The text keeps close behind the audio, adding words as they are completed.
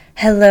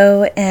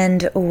Hello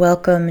and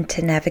welcome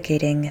to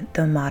Navigating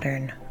the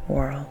Modern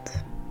World.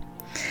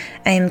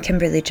 I am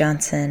Kimberly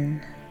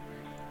Johnson,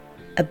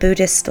 a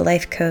Buddhist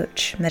life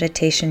coach,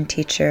 meditation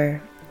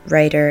teacher,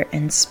 writer,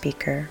 and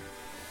speaker.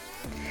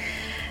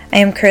 I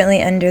am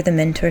currently under the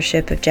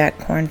mentorship of Jack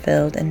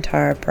Kornfield and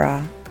Tara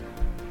Brach.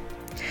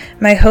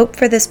 My hope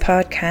for this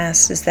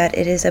podcast is that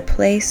it is a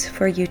place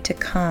for you to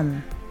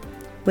come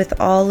with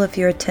all of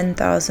your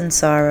 10,000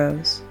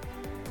 sorrows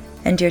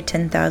and your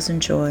 10,000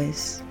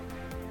 joys,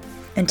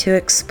 and to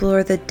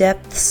explore the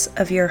depths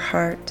of your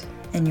heart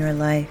and your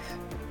life.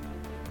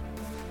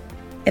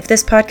 If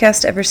this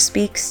podcast ever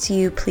speaks to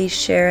you, please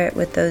share it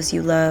with those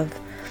you love,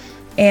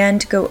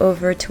 and go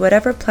over to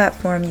whatever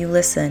platform you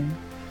listen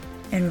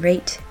and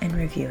rate and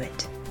review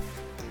it.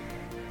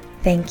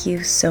 Thank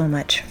you so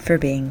much for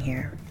being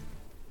here.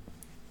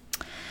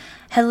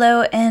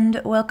 Hello and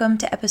welcome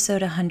to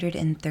episode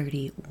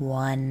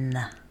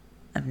 131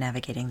 of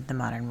Navigating the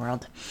Modern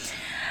World.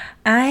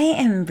 I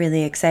am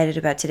really excited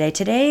about today.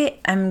 Today,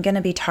 I'm going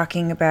to be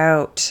talking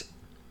about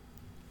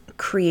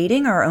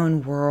creating our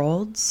own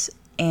worlds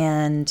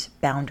and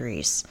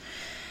boundaries.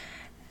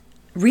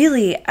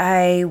 Really,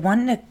 I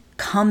wanted to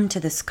come to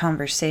this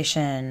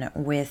conversation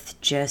with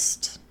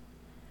just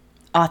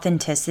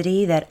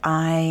authenticity, that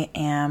I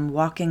am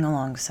walking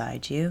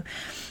alongside you.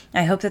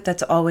 I hope that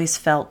that's always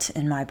felt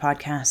in my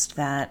podcast,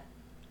 that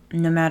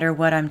no matter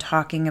what I'm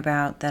talking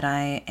about, that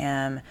I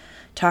am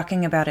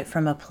talking about it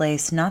from a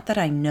place, not that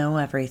I know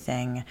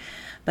everything,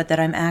 but that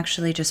I'm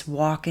actually just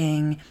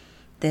walking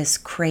this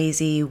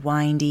crazy,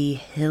 windy,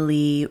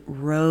 hilly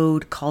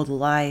road called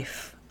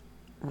life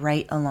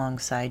right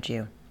alongside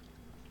you.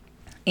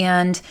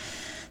 And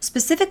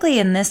specifically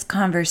in this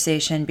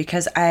conversation,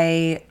 because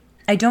I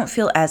don't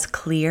feel as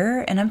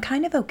clear, and I'm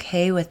kind of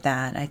okay with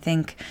that. I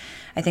think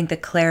the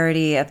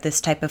clarity of this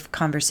type of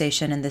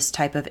conversation and this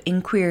type of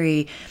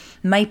inquiry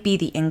might be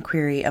the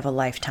inquiry of a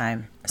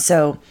lifetime.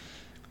 So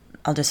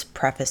I'll just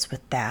preface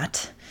with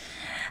that.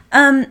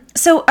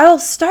 So I'll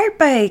start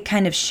by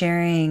kind of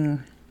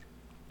sharing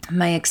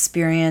my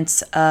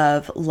experience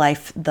of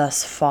life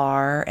thus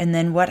far, and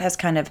then what has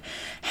kind of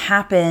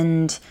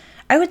happened,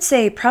 I would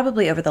say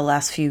probably over the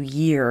last few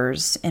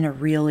years, in a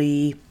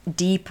really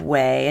deep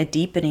way, a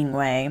deepening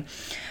way.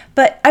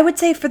 But I would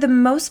say for the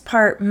most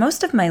part,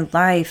 most of my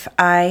life,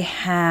 I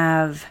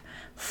have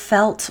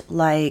felt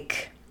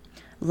like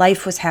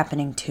life was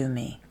happening to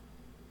me.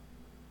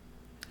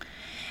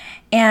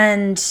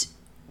 And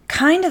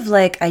kind of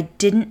like I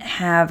didn't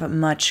have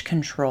much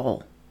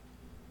control.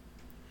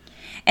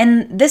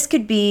 And this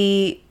could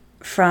be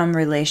from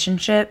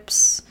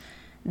relationships.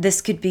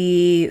 This could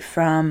be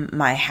from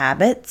my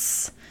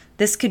habits.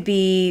 This could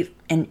be,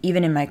 and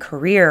even in my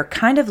career,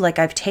 kind of like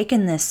I've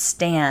taken this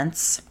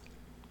stance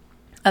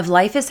of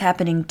life is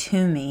happening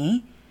to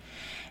me.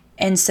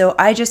 And so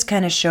I just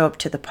kind of show up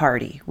to the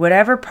party.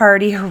 Whatever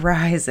party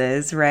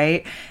arises,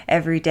 right?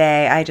 Every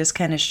day, I just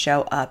kind of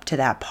show up to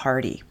that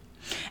party.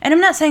 And I'm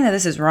not saying that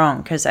this is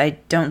wrong, because I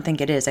don't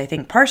think it is. I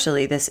think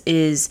partially this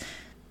is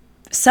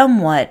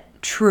somewhat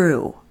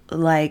true.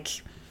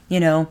 Like,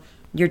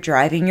 you're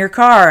driving your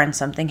car and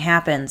something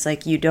happens.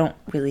 Like, you don't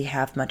really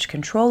have much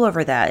control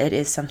over that. It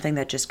is something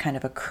that just kind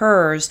of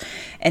occurs,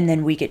 and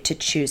then we get to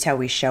choose how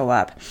we show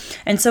up.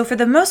 And so for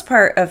the most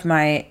part of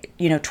my,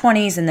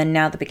 20s, and then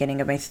now the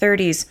beginning of my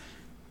 30s,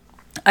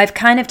 I've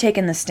kind of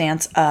taken the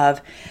stance of,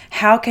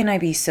 how can I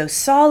be so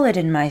solid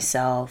in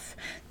myself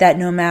that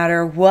no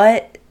matter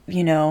what,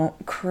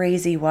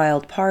 crazy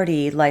wild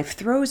party life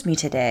throws me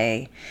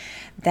today,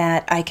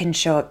 that I can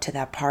show up to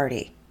that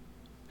party.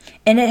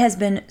 And it has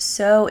been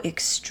so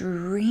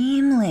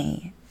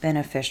extremely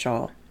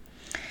beneficial.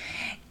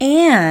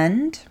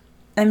 And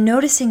I'm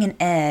noticing an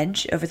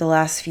edge over the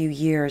last few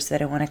years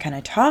that I want to kind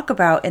of talk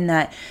about, and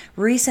that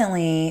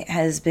recently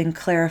has been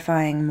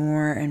clarifying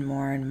more and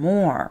more and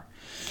more.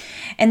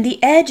 And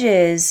the edge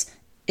is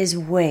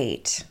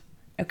weight.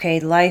 Okay,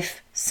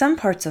 life, some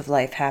parts of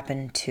life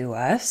happen to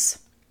us.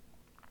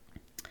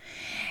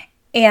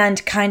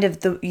 And kind of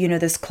the,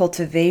 this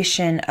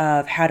cultivation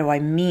of how do I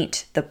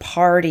meet the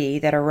party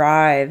that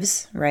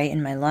arrives, right,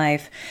 in my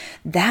life,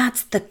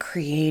 that's the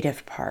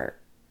creative part.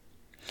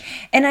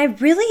 And I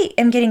really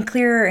am getting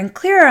clearer and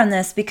clearer on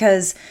this,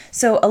 because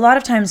so a lot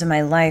of times in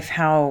my life,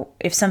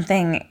 if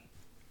something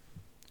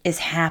is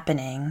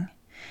happening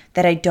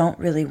that I don't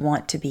really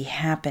want to be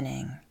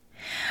happening,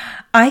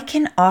 I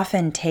can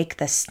often take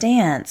the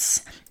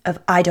stance of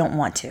I don't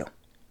want to.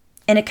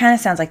 And it kind of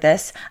sounds like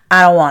this: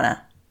 I don't want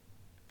to.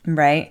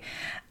 Right?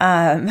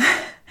 And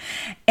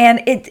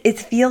it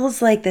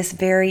feels like this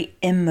very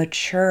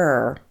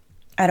immature,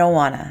 I don't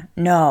wanna.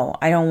 No,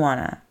 I don't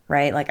wanna,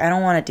 right? Like, I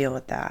don't want to deal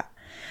with that.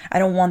 I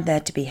don't want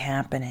that to be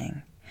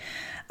happening.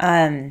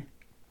 And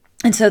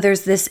so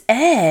there's this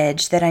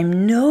edge that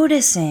I'm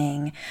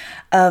noticing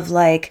of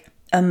like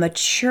a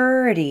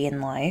maturity in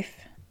life.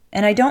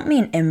 And I don't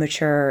mean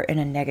immature in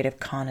a negative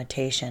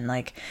connotation.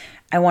 Like,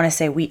 I want to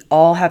say we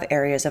all have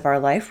areas of our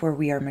life where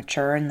we are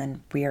mature and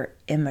then we are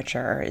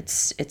immature.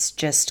 It's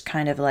just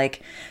kind of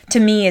like, to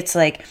me, it's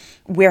like,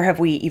 where have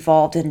we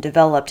evolved and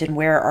developed and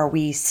where are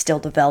we still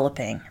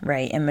developing,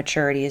 right?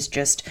 Immaturity is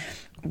just,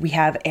 we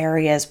have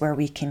areas where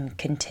we can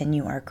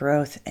continue our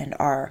growth and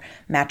our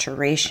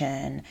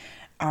maturation,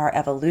 our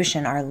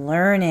evolution, our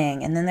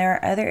learning. And then there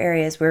are other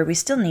areas where we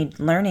still need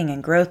learning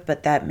and growth,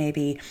 but that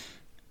maybe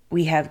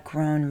we have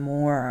grown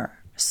more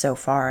so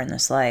far in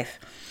this life.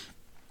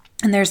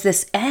 And there's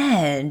this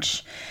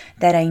edge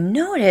that I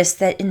noticed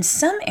that in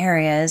some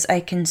areas I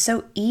can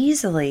so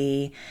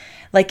easily,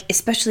 like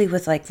especially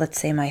with like, let's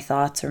say my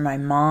thoughts or my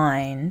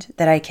mind,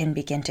 that I can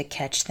begin to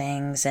catch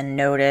things and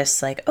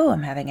notice like, oh,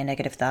 I'm having a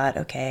negative thought.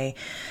 Okay.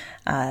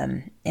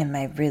 Am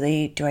I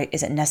really,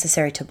 is it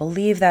necessary to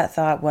believe that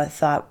thought? What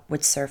thought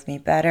would serve me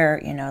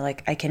better?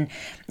 Like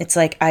it's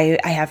like I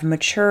have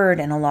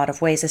matured in a lot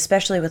of ways,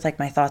 especially with like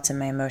my thoughts and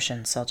my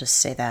emotions. So I'll just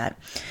say that.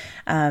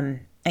 I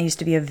used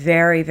to be a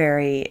very,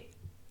 very,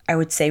 I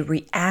would say,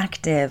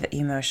 reactive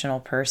emotional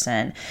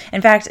person.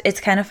 In fact, it's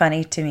kind of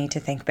funny to me to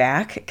think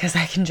back because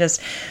I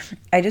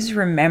just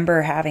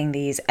remember having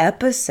these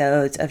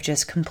episodes of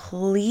just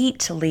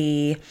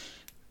completely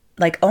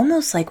like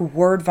almost like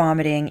word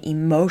vomiting,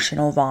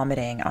 emotional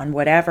vomiting on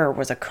whatever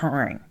was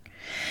occurring.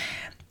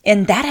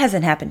 And that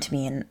hasn't happened to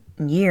me in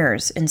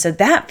years. And so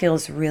that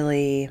feels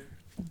really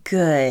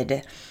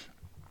good.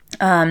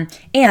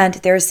 And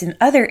there's some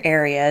other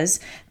areas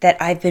that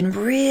I've been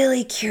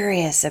really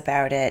curious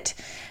about it.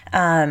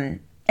 And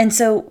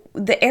so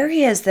the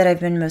areas that I've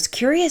been most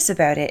curious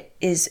about it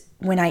is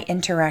when I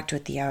interact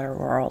with the outer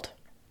world.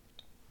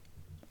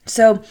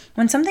 So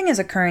when something is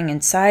occurring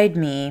inside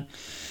me,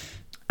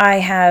 I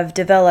have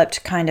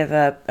developed kind of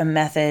a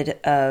method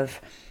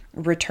of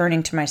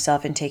returning to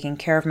myself and taking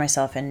care of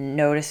myself and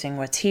noticing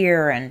what's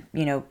here and,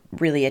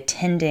 really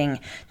attending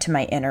to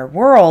my inner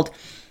world.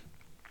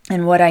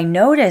 And what I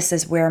notice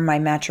is where my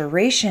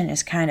maturation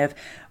is kind of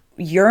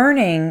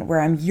yearning,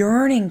 where I'm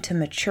yearning to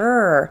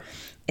mature,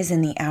 is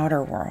in the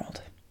outer world.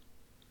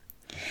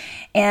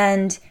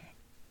 And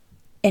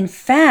in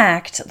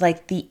fact,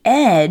 like the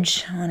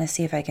edge, I want to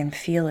see if I can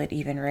feel it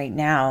even right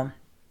now.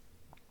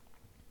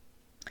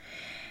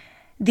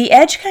 The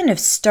edge kind of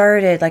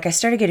started, like I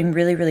started getting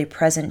really, really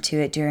present to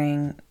it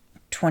during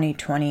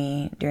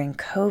 2020, during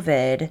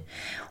COVID,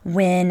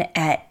 when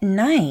at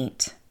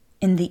night,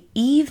 in the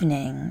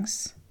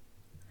evenings,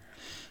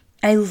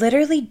 I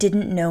literally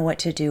didn't know what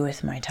to do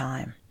with my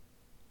time.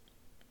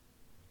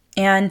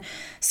 And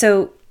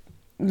so,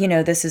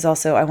 this is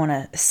also, I want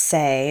to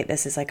say,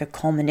 this is like a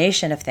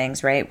culmination of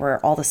things, right? We're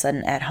all of a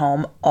sudden at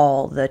home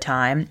all the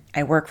time.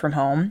 I work from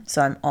home,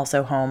 so I'm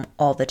also home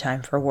all the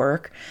time for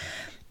work.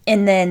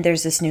 And then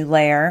there's this new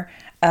layer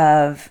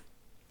of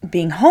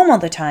being home all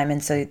the time.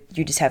 And so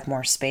you just have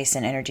more space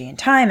and energy and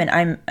time. And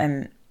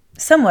I'm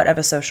somewhat of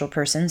a social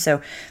person.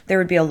 So there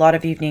would be a lot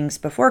of evenings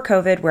before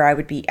COVID where I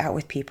would be out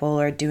with people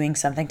or doing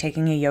something,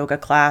 taking a yoga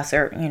class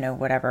or,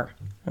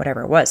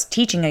 whatever it was,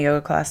 teaching a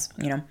yoga class,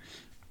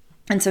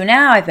 And so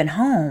now I've been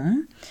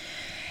home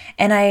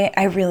and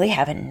I really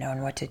haven't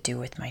known what to do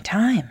with my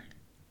time.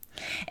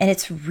 And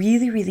it's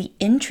really, really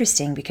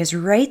interesting because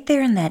right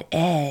there in that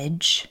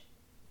edge,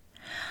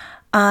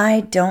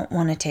 I don't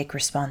want to take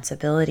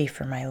responsibility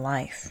for my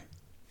life.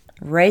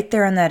 Right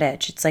there on that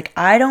edge. It's like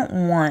I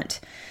don't want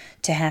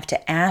to have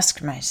to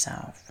ask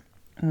myself,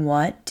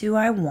 what do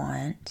I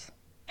want?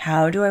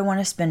 How do I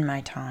want to spend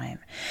my time?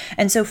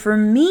 And so for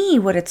me,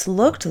 what it's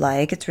looked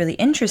like, it's really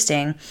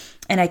interesting,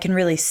 and I can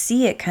really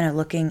see it kind of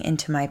looking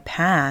into my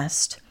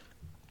past.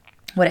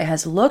 What it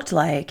has looked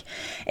like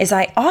is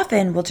I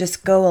often will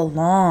just go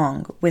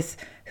along with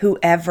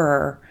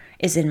whoever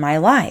is in my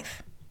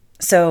life.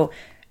 So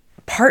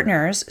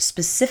partners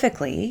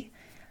specifically,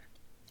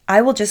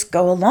 I will just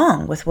go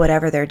along with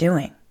whatever they're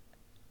doing.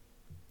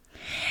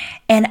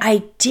 And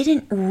I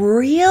didn't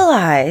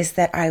realize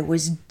that I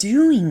was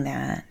doing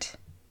that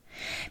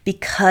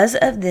because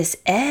of this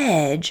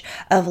edge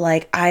of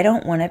like, I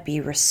don't want to be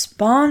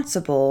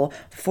responsible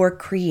for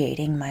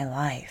creating my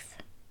life.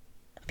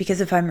 Because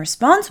if I'm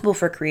responsible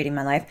for creating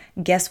my life,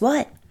 guess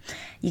what?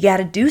 You got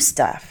to do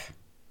stuff.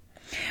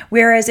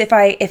 Whereas if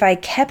I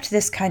kept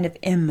this kind of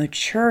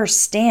immature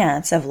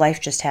stance of life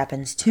just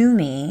happens to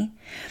me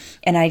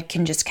and I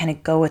can just kind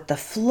of go with the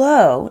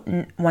flow,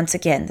 once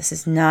again, this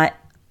is not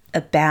a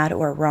bad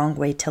or wrong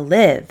way to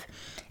live.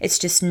 It's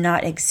just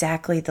not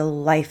exactly the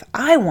life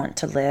I want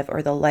to live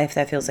or the life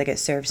that feels like it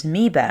serves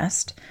me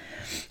best.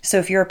 So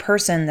if you're a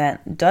person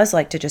that does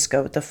like to just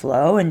go with the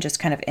flow and just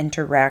kind of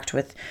interact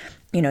with,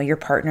 your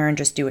partner and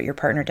just do what your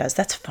partner does,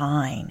 that's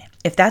fine.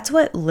 If that's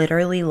what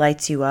literally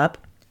lights you up,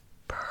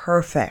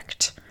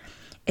 perfect.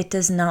 It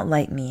does not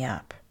light me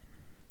up.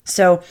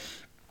 So,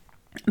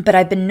 but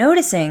I've been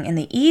noticing in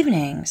the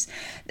evenings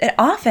that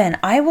often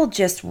I will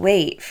just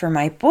wait for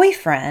my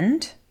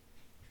boyfriend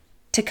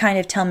to kind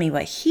of tell me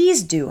what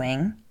he's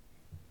doing.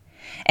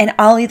 And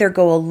I'll either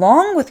go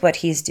along with what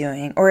he's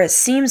doing, or it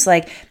seems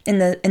like in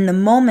the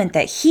moment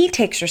that he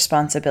takes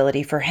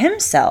responsibility for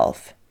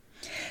himself,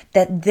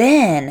 that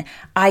then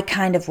I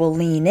kind of will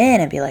lean in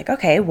and be like,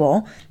 okay,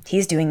 well,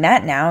 he's doing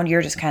that now and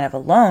you're just kind of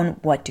alone.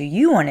 What do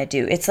you want to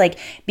do? It's like,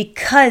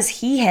 because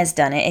he has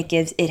done it,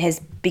 it has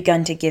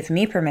begun to give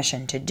me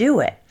permission to do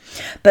it.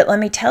 But let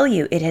me tell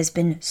you, it has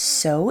been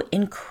so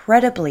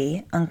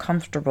incredibly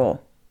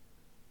uncomfortable.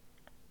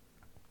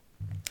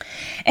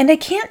 And I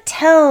can't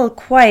tell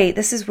quite,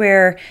 this is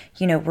where,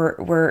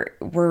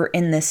 we're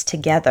in this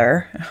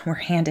together, we're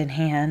hand in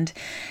hand,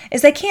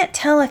 is I can't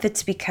tell if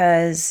it's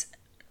because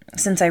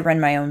since I run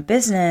my own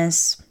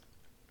business,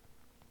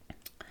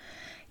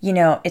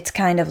 it's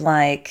kind of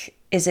like,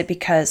 is it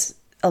because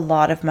a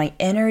lot of my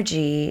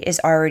energy is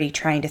already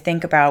trying to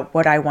think about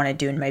what I want to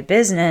do in my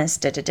business,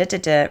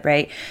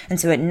 right? And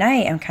so at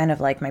night, I'm kind of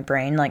like, my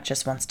brain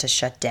just wants to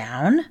shut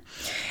down.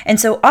 And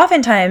so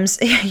oftentimes,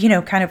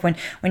 kind of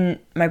when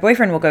my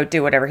boyfriend will go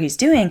do whatever he's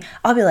doing,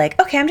 I'll be like,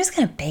 okay, I'm just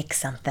going to bake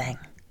something.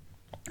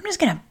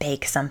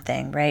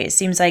 Right? It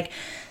seems like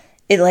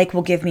it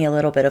will give me a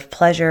little bit of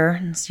pleasure.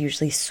 It's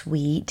usually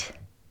sweet.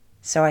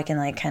 So I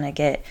can kind of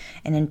get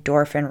an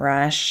endorphin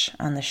rush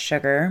on the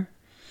sugar.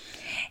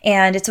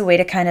 And it's a way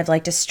to kind of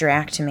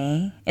distract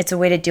me. It's a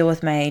way to deal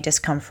with my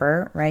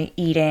discomfort, right?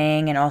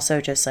 Eating and also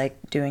just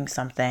doing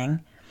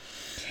something.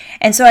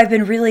 And so I've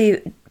been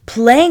really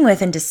playing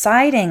with and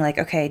deciding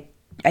okay,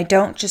 I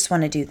don't just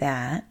want to do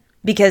that.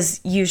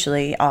 Because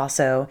usually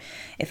also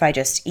if I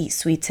just eat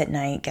sweets at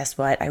night, guess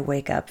what? I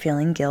wake up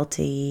feeling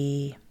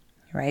guilty,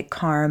 right?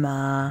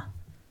 Karma.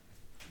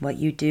 What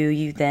you do,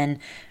 you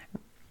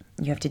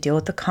have to deal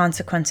with the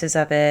consequences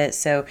of it.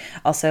 So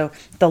also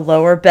the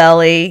lower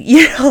belly,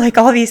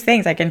 all these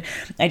things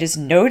I just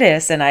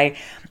notice, and I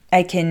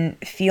can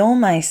feel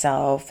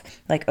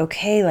myself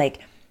okay,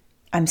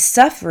 I'm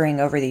suffering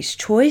over these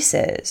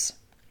choices.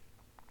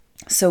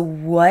 So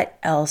what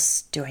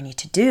else do I need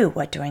to do?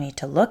 What do I need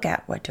to look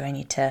at? What do I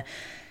need to,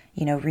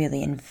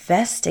 really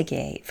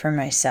investigate for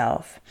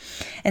myself?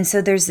 And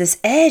so there's this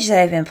edge that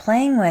I've been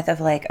playing with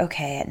of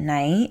okay, at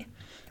night,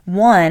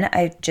 one,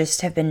 I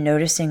just have been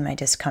noticing my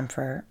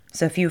discomfort.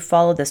 So if you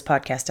follow this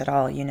podcast at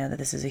all, you know that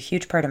this is a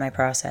huge part of my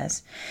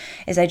process,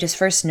 is I just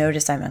first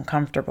notice I'm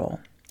uncomfortable.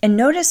 And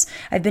notice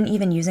I've been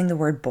even using the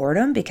word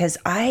boredom, because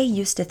I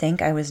used to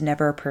think I was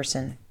never a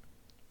person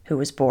who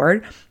was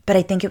bored, but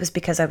I think it was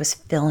because I was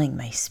filling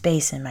my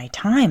space and my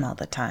time all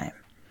the time.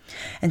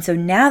 And so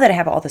now that I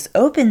have all this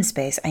open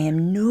space, I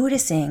am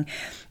noticing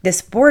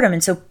this boredom.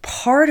 And so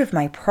part of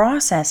my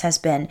process has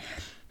been,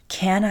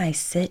 can I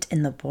sit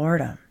in the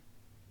boredom?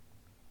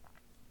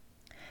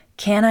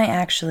 Can I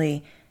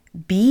actually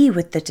be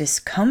with the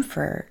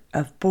discomfort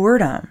of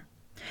boredom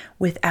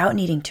without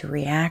needing to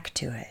react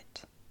to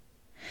it?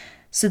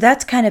 So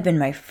that's kind of been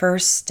my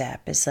first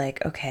step, is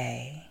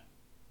okay,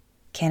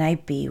 can I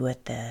be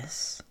with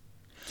this?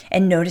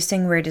 And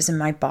noticing where it is in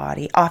my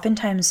body.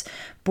 Oftentimes,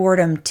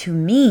 boredom to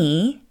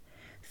me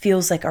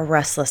feels like a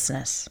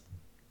restlessness.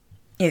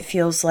 It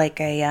feels like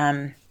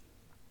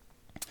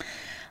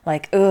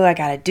oh, I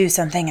got to do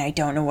something. I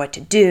don't know what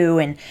to do.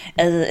 And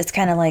it's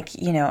kind of I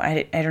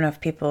don't know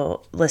if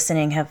people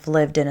listening have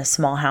lived in a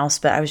small house,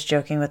 but I was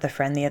joking with a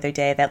friend the other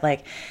day that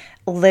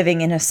living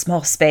in a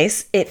small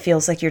space, it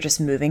feels like you're just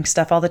moving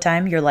stuff all the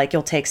time. You're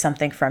you'll take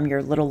something from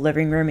your little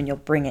living room and you'll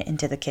bring it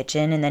into the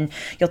kitchen, and then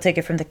you'll take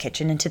it from the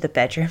kitchen into the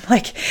bedroom.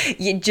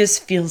 It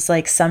just feels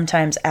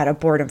sometimes out of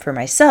boredom for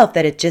myself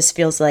that it just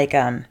feels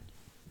I'm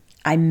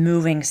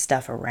moving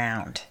stuff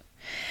around.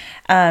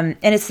 And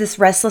it's this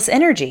restless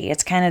energy.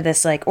 It's kind of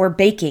this or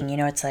baking,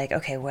 it's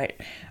okay,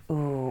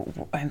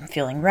 I'm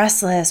feeling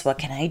restless. What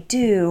can I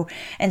do?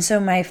 And so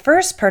my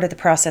first part of the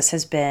process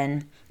has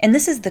been, and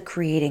this is the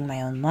creating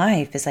my own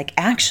life, is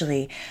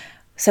actually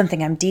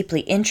something I'm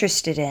deeply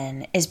interested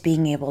in, is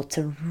being able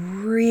to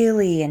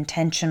really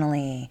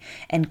intentionally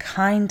and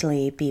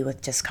kindly be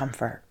with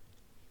discomfort.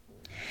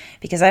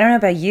 Because I don't know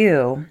about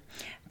you,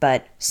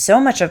 but so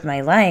much of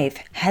my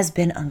life has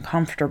been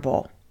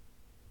uncomfortable.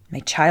 My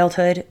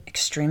childhood,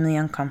 extremely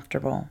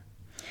uncomfortable.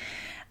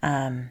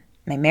 My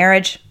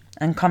marriage,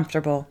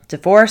 uncomfortable.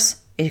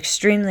 Divorce,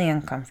 extremely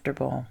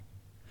uncomfortable.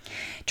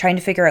 Trying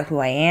to figure out who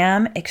I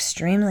am,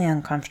 extremely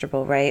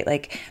uncomfortable,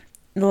 right?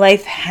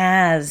 Life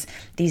has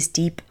these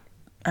deep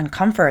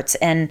uncomforts.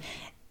 And,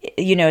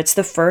 it's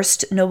the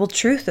first noble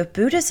truth of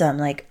Buddhism.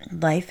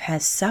 Life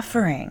has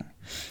suffering.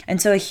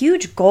 And so a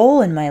huge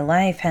goal in my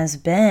life has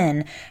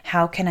been,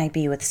 how can I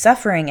be with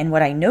suffering? And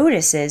what I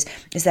notice is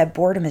that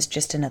boredom is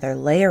just another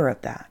layer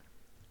of that.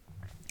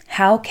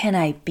 How can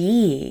I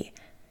be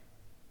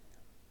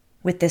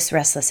with this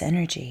restless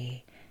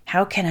energy?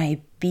 How can I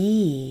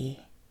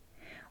be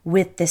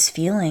with this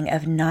feeling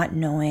of not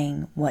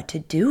knowing what to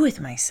do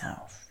with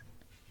myself?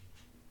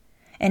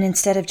 And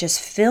instead of just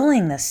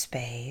filling the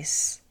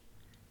space,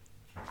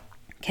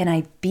 can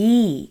I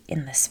be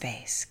in the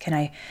space? Can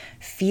I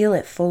feel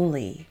it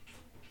fully?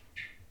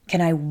 Can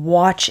I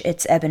watch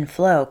its ebb and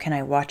flow? Can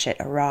I watch it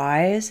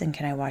arise, and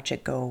can I watch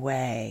it go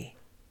away?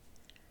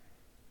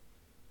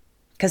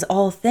 Because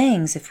all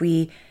things, if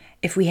we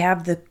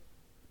have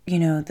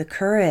the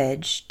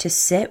courage to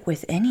sit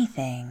with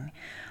anything,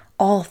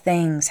 all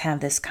things have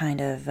this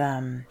kind of,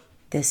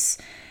 this,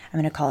 I'm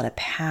going to call it a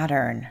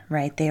pattern,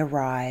 right? They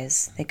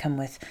arise, they come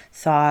with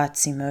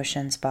thoughts,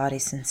 emotions, body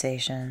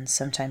sensations,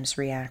 sometimes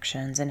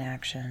reactions and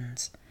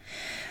actions.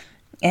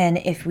 And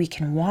if we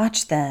can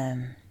watch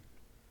them,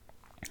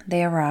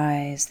 they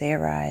arise.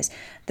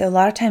 A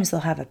lot of times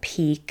they'll have a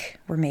peak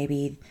where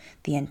maybe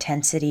the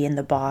intensity in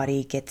the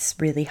body gets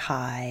really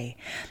high.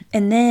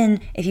 And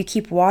then if you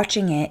keep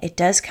watching it, it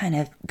does kind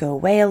of go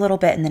away a little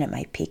bit, and then it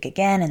might peak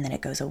again, and then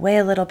it goes away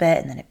a little bit,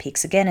 and then it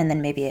peaks again, and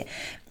then maybe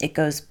it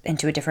goes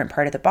into a different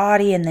part of the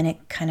body, and then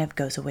it kind of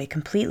goes away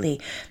completely.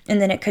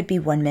 And then it could be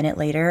 1 minute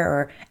later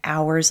or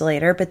hours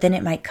later, but then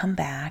it might come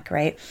back,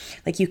 right?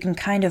 Like you can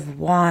kind of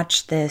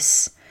watch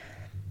this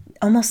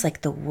almost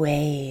like the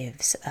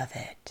waves of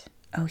it.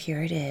 Oh,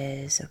 here it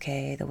is.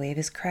 Okay, the wave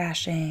is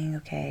crashing.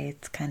 Okay,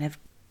 it's kind of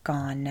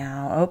gone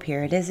now. Oh,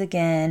 here it is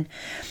again.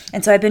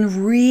 And so I've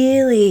been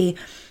really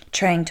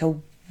trying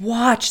to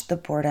watch the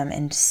boredom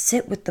and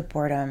sit with the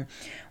boredom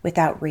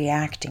without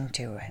reacting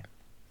to it.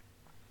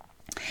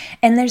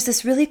 And there's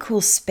this really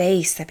cool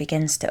space that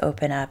begins to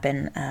open up.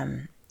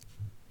 And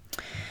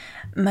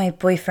my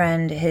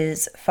boyfriend,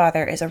 his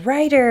father is a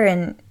writer,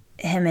 and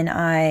him and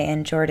I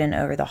and Jordan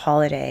over the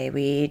holiday,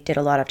 we did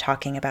a lot of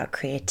talking about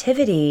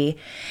creativity.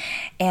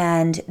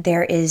 And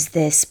there is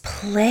this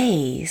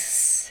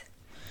place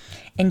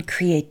in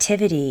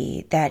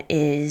creativity that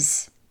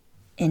is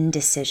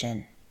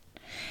indecision.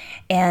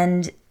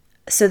 And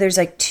so there's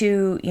like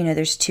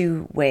there's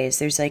two ways.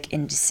 There's like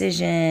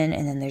indecision,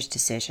 and then there's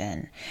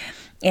decision.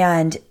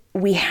 And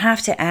we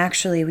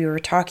were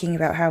talking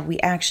about how we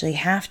actually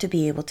have to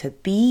be able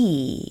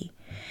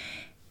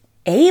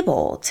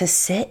to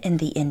sit in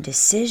the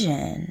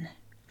indecision,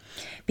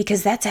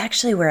 because that's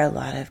actually where a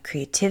lot of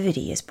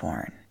creativity is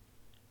born.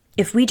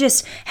 If we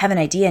just have an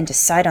idea and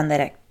decide on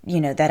that,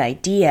 that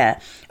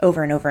idea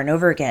over and over and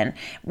over again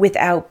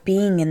without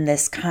being in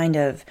this kind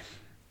of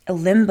a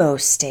limbo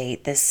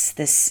state,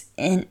 this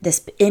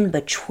in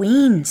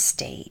between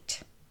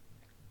state,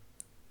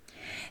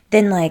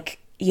 then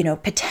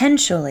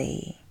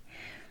potentially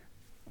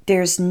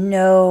there's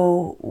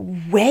no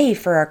way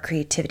for our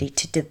creativity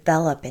to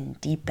develop and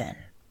deepen.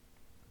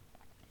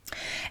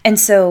 And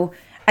so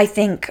I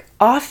think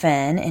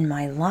often in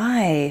my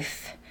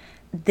life,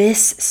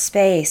 this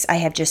space, I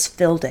have just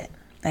filled it.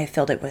 I have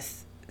filled it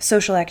with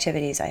social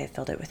activities. I have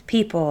filled it with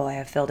people. I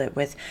have filled it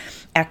with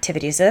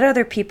activities that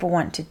other people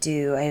want to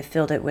do. I have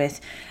filled it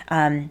with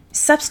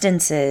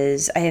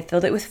substances. I have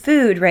filled it with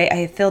food, right? I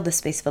have filled the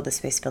space.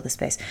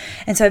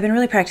 And so I've been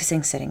really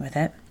practicing sitting with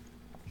it.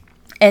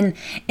 And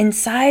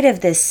inside of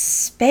this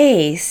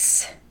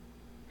space,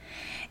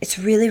 it's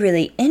really,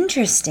 really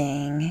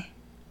interesting.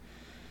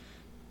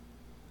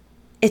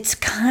 It's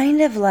kind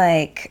of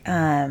like,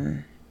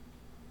 I'm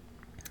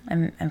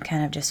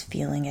kind of just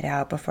feeling it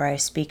out before I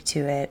speak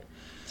to it.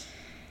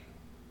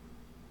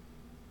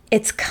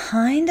 It's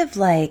kind of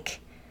like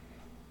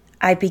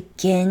I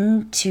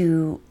begin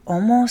to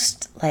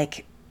almost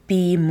like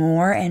be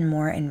more and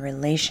more in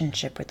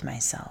relationship with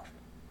myself.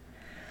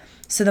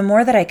 So the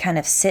more that I kind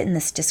of sit in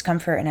this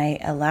discomfort and I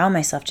allow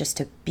myself just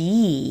to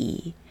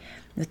be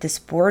with this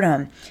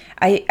boredom,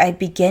 I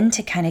begin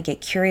to kind of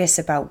get curious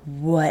about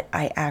what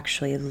I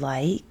actually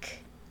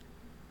like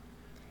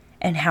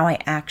and how I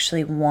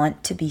actually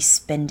want to be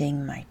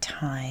spending my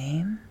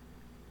time.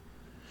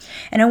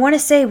 And I want to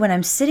say, when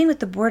I'm sitting with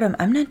the boredom,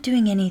 I'm not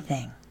doing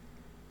anything.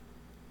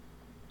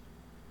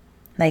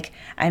 Like,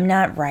 I'm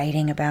not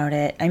writing about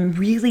it. I'm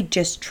really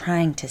just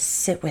trying to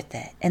sit with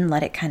it and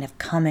let it kind of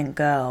come and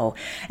go,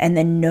 and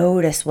then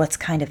notice what's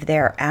kind of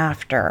there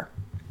after,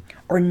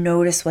 or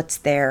notice what's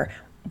there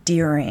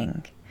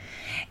during.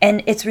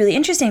 And it's really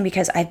interesting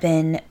because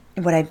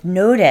what I've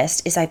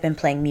noticed is I've been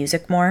playing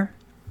music more,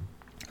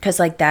 because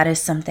that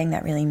is something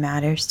that really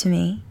matters to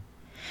me.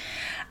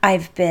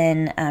 I've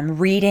been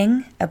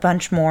reading a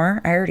bunch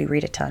more. I already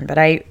read a ton, but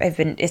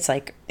it's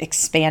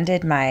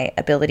expanded my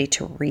ability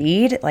to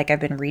read. I've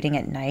been reading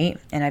at night,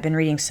 and I've been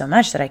reading so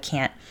much that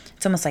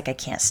it's almost like I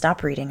can't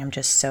stop reading. I'm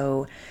just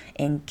so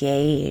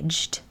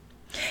engaged.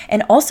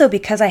 And also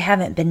because I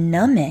haven't been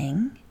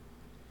numbing,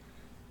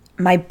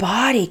 my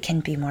body can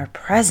be more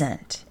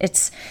present.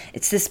 It's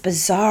this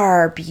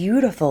bizarre,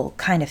 beautiful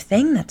kind of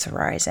thing that's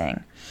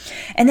arising.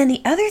 And then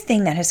the other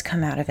thing that has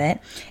come out of it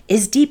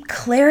is deep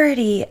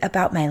clarity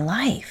about my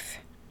life.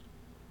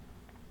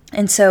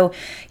 And so,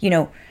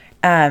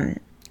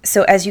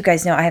 so as you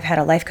guys know, I have had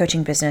a life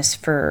coaching business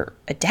for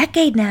a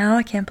decade now.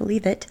 I can't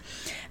believe it.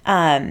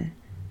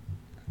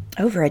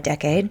 Over a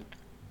decade.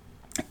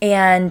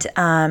 And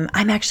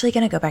I'm actually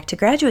going to go back to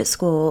graduate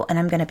school, and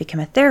I'm going to become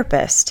a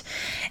therapist.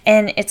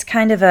 And it's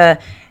kind of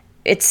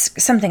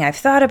it's something I've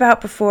thought about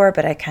before,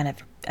 but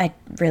I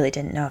really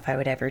didn't know if I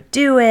would ever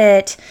do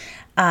it.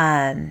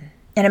 And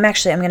I'm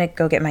going to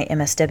go get my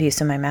MSW,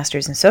 so my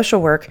master's in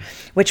social work,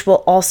 which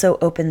will also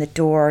open the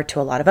door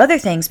to a lot of other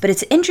things. But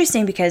it's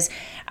interesting because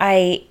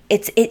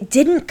it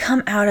didn't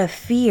come out of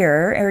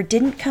fear, or it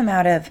didn't come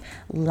out of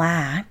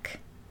lack.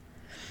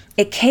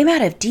 It came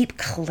out of deep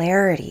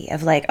clarity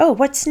of oh,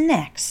 what's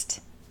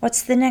next?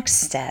 What's the next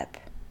step?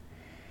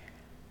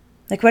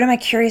 Like, what am I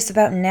curious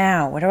about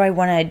now? What do I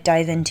want to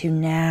dive into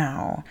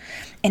now?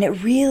 And it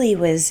really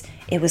was,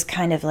 it was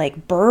kind of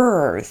like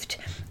birthed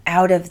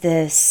out of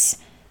this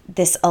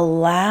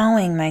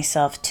allowing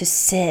myself to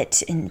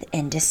sit in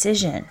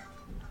indecision.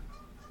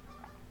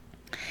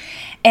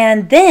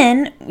 And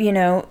then,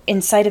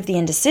 inside of the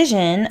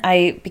indecision,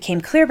 I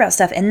became clear about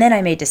stuff, and then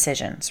I made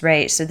decisions,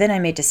 right? So then I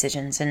made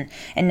decisions, and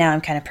now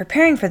I'm kind of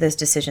preparing for those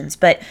decisions.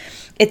 But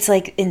it's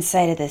like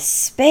inside of this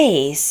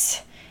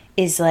space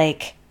is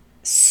like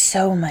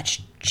so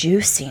much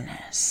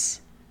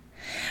juiciness.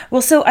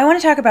 Well, so I want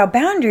to talk about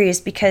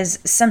boundaries because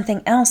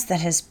something else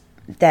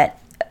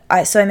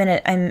I'm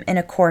in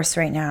a course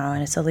right now,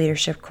 and it's a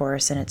leadership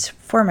course, and it's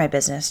for my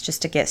business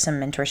just to get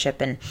some mentorship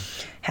and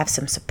have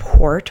some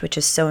support, which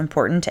is so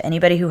important to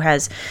anybody who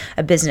has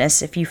a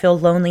business. If you feel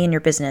lonely in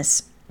your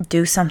business,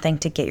 do something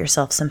to get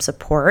yourself some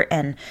support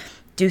and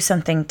do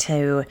something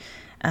to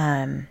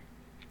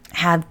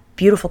have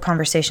beautiful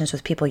conversations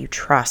with people you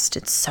trust.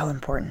 It's so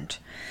important.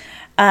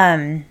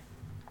 And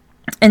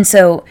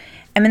so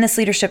I'm in this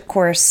leadership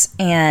course,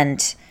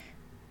 and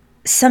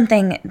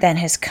something that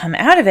has come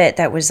out of it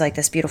that was like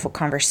this beautiful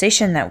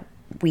conversation that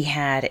we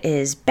had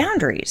is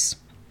boundaries.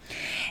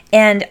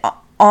 And a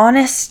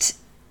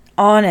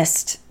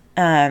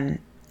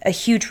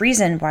huge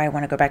reason why I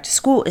want to go back to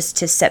school is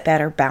to set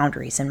better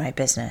boundaries in my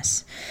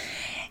business.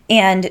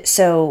 And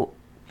so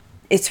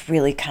it's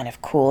really kind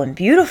of cool and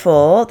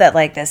beautiful that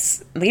like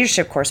this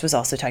leadership course was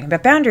also talking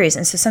about boundaries.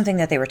 And so something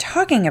that they were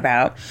talking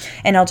about,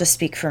 and I'll just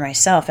speak for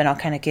myself, and I'll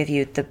kind of give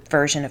you the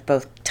version of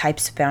both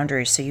types of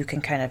boundaries so you can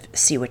kind of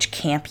see which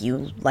camp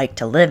you like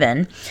to live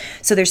in.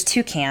 So there's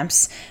two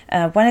camps.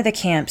 One of the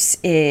camps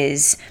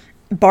is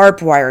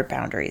barbed wire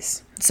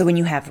boundaries. So when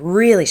you have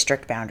really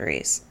strict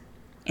boundaries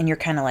and you're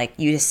kind of like,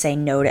 you just say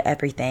no to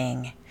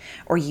everything,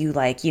 or you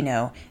like,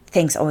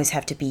 things always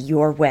have to be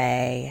your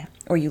way,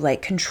 or you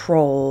like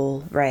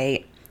control,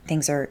 right?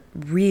 Things are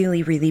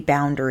really, really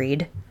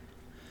boundaried.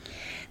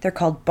 They're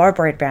called barbed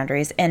wire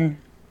boundaries. And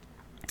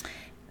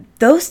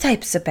those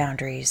types of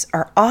boundaries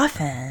are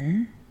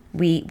often,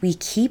 we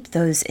keep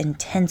those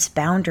intense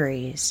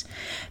boundaries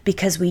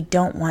because we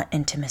don't want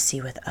intimacy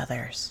with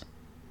others.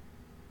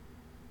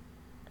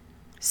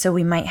 So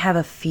we might have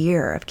a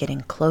fear of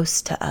getting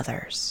close to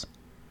others.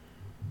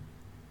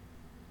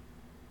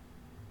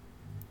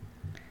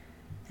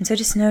 And so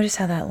just notice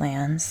how that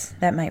lands.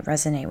 That might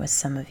resonate with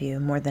some of you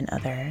more than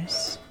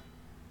others.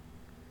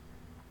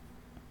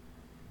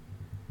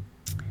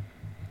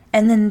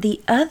 And then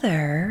the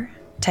other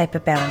type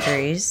of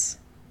boundaries,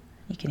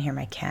 you can hear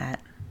my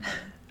cat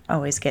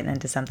always getting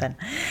into something.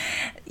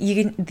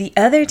 The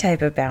other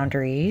type of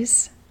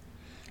boundaries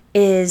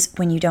is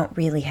when you don't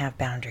really have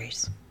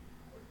boundaries.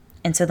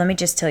 And so let me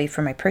just tell you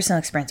from my personal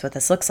experience what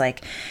this looks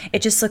like.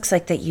 It just looks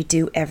like that you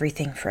do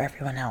everything for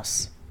everyone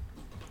else.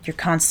 You're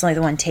constantly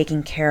the one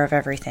taking care of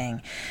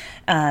everything.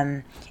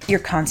 You're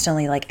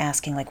constantly like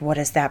asking, like, what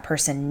does that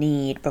person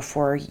need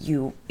before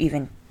you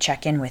even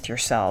check in with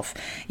yourself?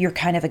 You're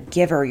kind of a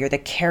giver. You're the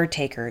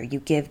caretaker. You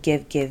give.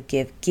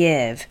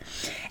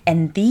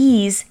 And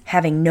these,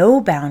 having no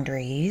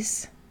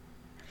boundaries,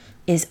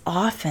 is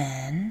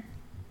often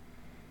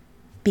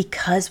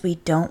because we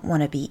don't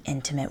want to be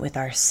intimate with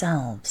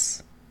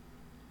ourselves.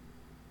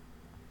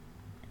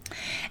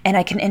 And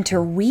I can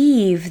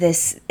interweave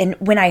this. And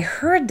when I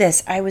heard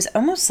this, I was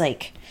almost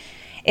like,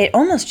 it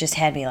almost just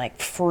had me like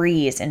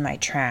freeze in my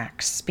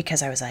tracks,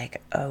 because I was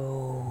like,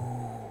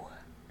 oh,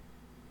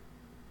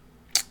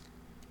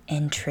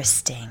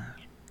 interesting.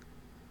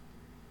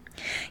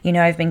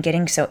 I've been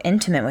getting so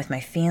intimate with my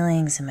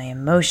feelings and my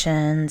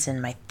emotions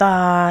and my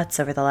thoughts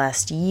over the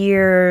last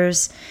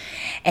years.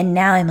 And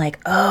now I'm like,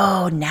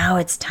 oh, now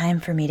it's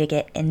time for me to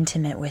get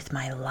intimate with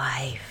my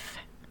life,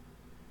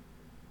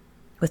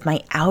 with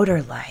my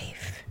outer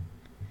life.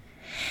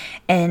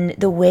 And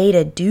the way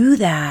to do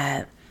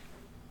that,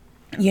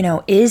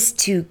 is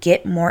to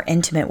get more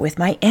intimate with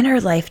my inner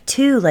life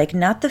too. Like,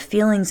 not the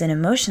feelings and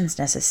emotions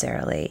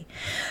necessarily,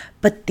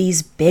 but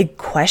these big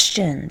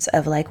questions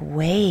of like,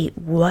 wait,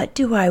 what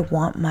do I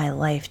want my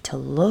life to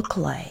look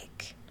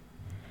like?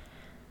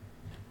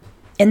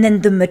 And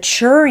then the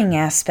maturing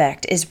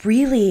aspect is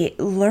really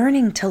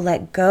learning to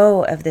let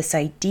go of this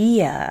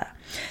idea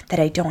that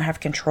I don't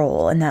have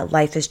control and that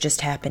life is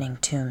just happening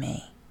to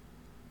me.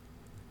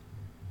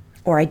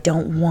 Or I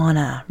don't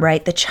wanna,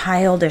 right? The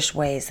childish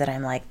ways that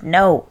I'm like,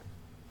 no.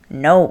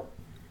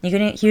 You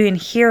can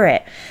hear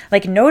it.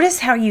 Like, notice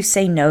how you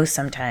say no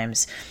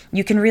sometimes.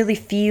 You can really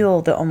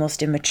feel the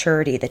almost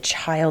immaturity, the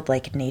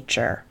childlike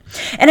nature.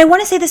 And I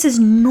want to say this is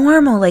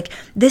normal. Like,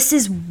 this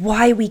is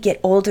why we get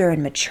older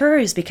and mature,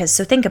 is because,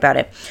 so think about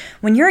it.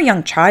 When you're a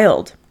young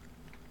child,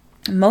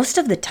 most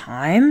of the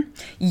time,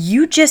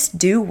 you just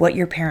do what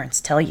your parents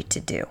tell you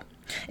to do.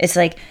 It's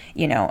like,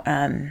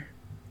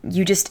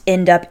 you just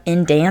end up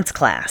in dance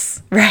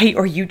class, right?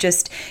 Or you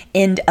just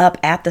end up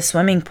at the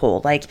swimming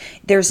pool. Like,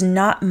 there's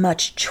not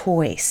much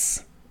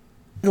choice.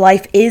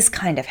 Life is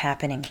kind of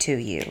happening to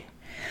you.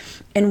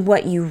 And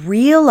what you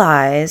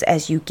realize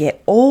as you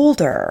get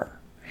older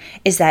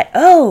is that,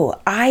 oh,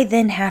 I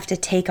then have to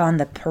take on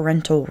the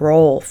parental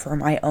role for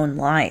my own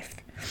life.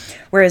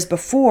 Whereas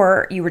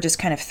before, you were just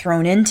kind of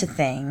thrown into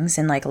things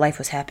and like life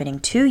was happening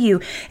to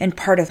you. And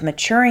part of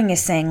maturing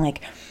is saying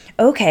like,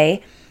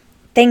 okay,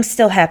 things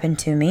still happen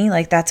to me.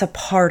 Like that's a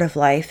part of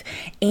life.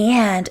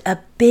 And a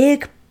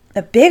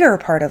bigger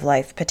part of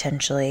life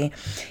potentially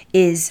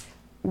is,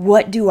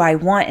 what do I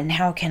want and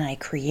how can I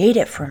create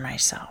it for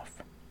myself?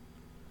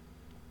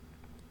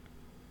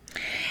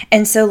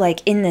 And so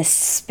like in this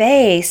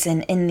space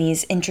and in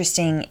these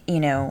interesting,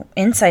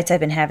 insights I've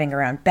been having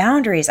around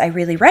boundaries, I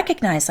really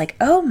recognize like,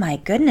 oh my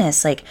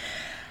goodness, like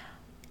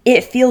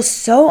it feels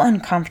so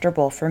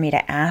uncomfortable for me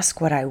to ask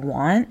what I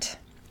want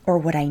or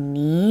what I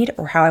need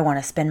or how I want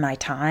to spend my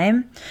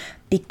time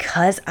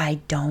because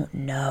I don't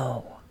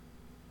know.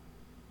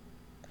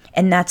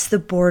 And that's the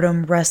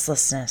boredom,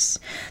 restlessness,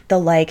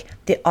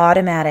 the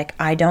automatic,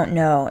 I don't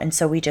know. And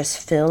so we just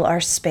fill our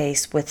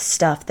space with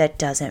stuff that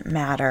doesn't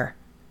matter.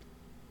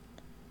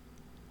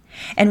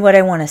 And what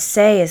I want to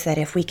say is that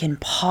if we can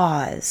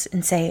pause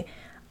and say,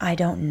 I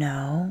don't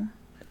know,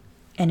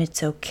 and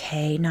it's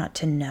okay not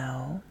to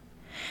know,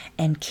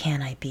 and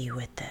can I be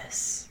with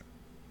this?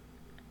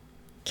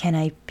 Can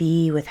I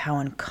be with how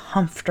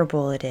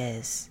uncomfortable it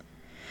is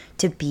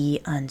to be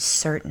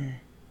uncertain?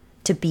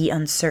 To be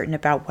uncertain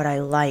about what I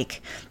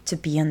like, to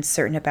be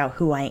uncertain about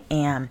who I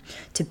am,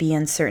 to be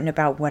uncertain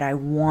about what I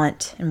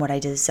want and what I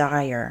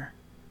desire.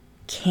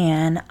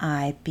 Can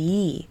I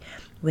be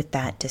with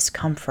that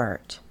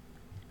discomfort?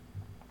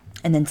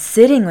 And then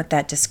sitting with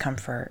that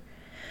discomfort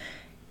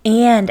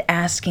and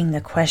asking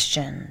the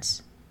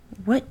questions,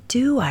 what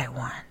do I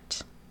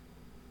want?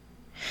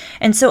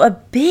 And so a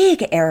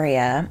big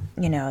area,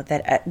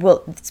 that,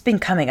 it's been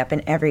coming up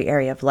in every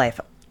area of life.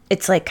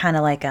 It's like kind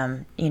of like,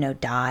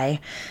 dye.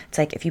 It's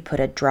like if you put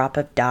a drop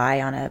of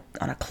dye on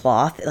a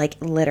cloth, like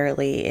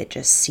literally it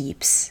just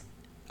seeps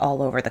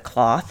all over the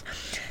cloth.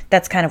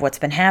 That's kind of what's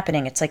been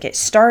happening. It's like it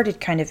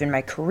started kind of in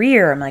my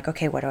career. I'm like,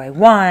 okay, what do I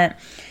want?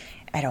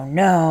 I don't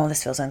know.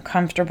 This feels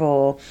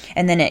uncomfortable.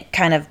 And then it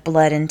kind of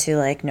bled into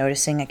like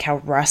noticing like how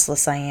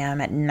restless I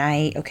am at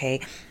night. Okay,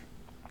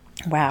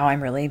 wow,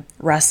 I'm really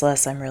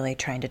restless. I'm really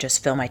trying to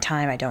just fill my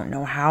time. I don't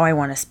know how I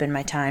want to spend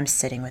my time,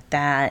 sitting with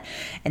that.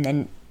 And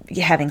then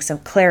having some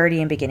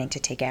clarity and beginning to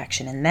take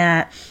action in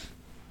that.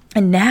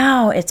 And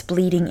now it's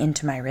bleeding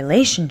into my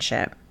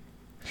relationship.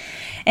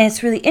 And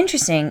it's really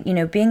interesting,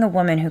 being a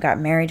woman who got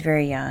married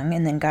very young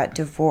and then got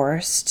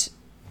divorced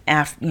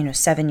after,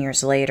 7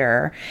 years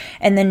later.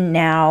 And then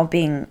now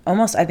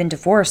I've been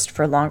divorced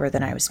for longer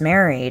than I was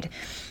married.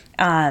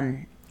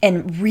 And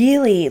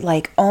really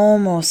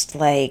almost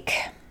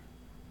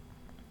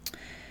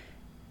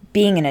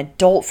being an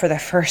adult for the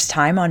first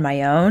time on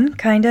my own,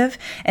 kind of,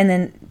 and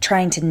then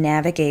trying to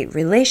navigate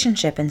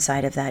relationship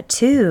inside of that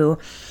too,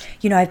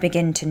 I've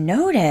begun to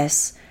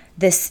notice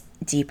this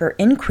deeper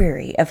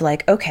inquiry of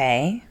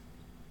okay,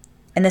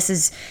 and this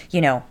is,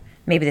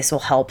 maybe this will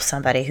help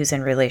somebody who's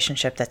in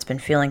relationship that's been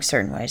feeling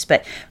certain ways,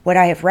 but what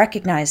I have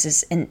recognized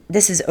is, and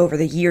this is over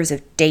the years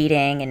of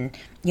dating and,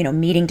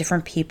 meeting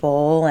different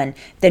people and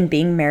then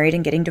being married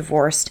and getting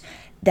divorced,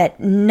 that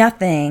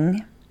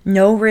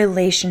no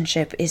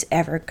relationship is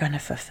ever going to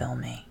fulfill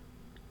me.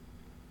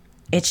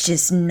 It's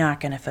just not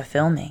going to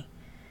fulfill me.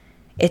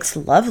 It's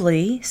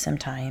lovely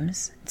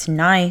sometimes. It's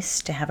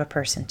nice to have a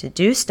person to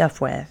do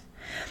stuff with,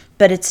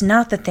 but it's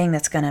not the thing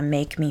that's going to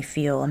make me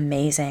feel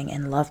amazing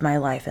and love my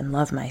life and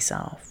love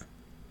myself.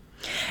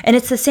 And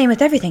it's the same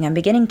with everything. I'm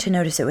beginning to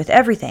notice it with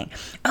everything.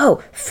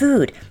 Oh,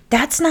 food,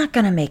 that's not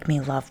going to make me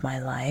love my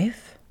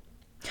life.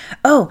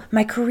 Oh,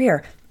 my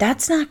career,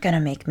 that's not going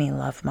to make me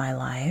love my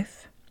life.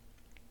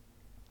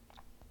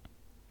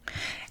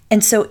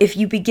 And so if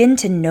you begin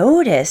to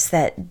notice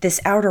that this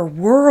outer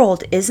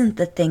world isn't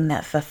the thing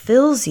that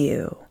fulfills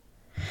you,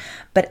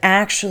 but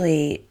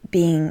actually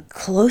being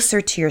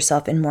closer to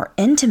yourself and more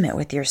intimate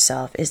with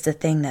yourself is the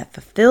thing that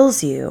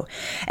fulfills you,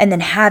 and then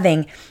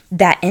having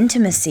that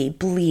intimacy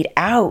bleed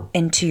out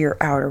into your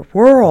outer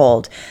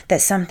world,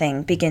 that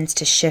something begins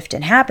to shift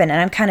and happen. And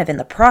I'm kind of in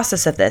the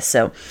process of this,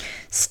 so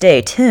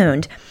stay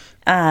tuned.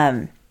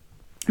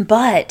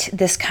 But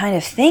this kind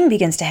of thing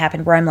begins to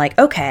happen where I'm like,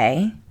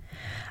 okay,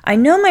 I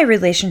know my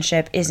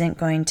relationship isn't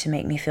going to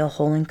make me feel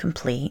whole and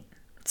complete.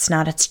 It's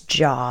not its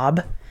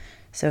job.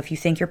 So if you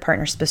think your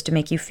partner's supposed to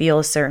make you feel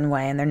a certain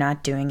way and they're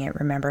not doing it,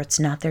 remember, it's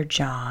not their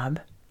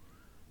job.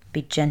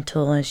 Be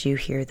gentle as you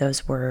hear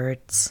those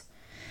words.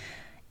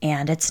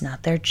 And it's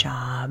not their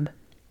job.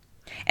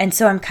 And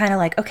so I'm kind of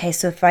like, okay,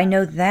 so if I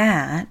know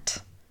that,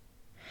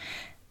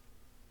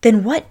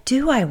 then what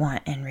do I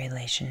want in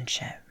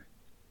relationship?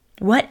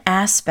 What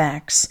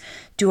aspects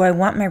do I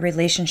want my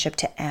relationship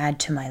to add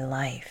to my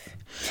life?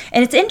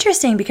 And it's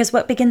interesting because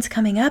what begins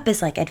coming up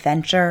is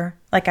adventure.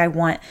 I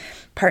want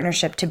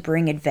partnership to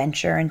bring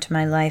adventure into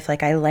my life.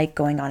 I like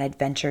going on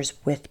adventures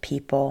with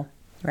people,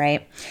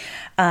 right?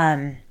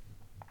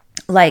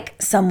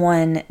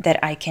 Someone that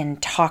I can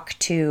talk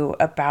to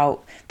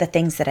about the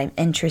things that I'm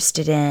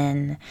interested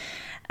in.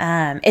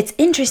 It's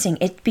interesting.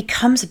 It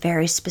becomes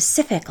very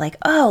specific. Like,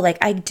 oh, like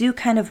I do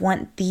kind of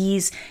want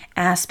these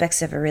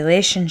aspects of a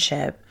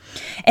relationship.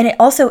 And it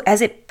also,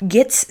 as it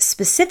gets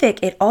specific,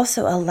 it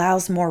also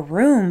allows more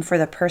room for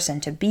the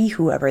person to be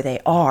whoever they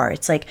are.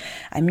 It's like,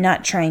 I'm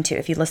not trying to,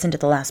 if you listen to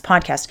the last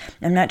podcast,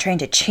 I'm not trying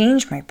to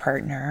change my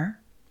partner.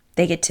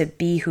 They get to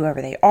be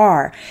whoever they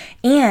are.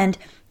 And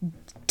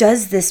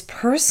does this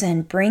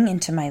person bring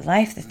into my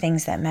life the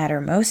things that matter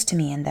most to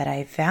me and that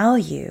I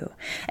value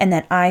and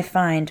that I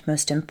find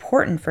most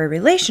important for a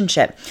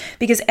relationship?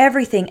 Because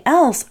everything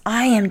else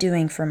I am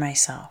doing for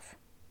myself.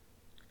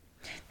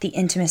 The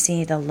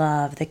intimacy, the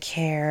love, the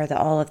care, the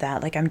all of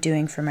that, like I'm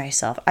doing for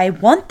myself. I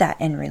want that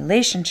in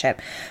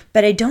relationship,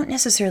 but I don't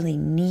necessarily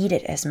need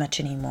it as much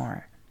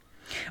anymore.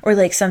 Or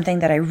like something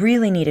that I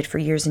really needed for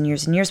years and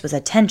years and years was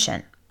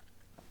attention.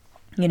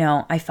 You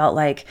know, I felt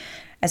like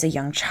as a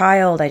young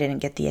child, I didn't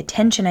get the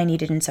attention I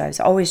needed. And so I was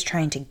always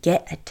trying to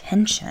get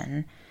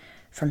attention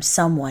from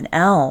someone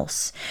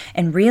else.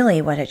 And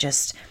really what it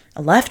just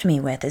left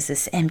me with is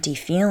this empty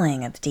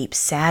feeling of deep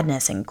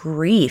sadness and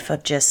grief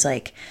of just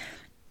like,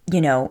 you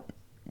know,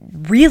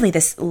 really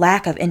this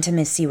lack of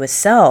intimacy with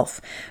self,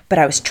 but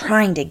I was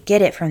trying to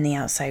get it from the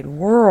outside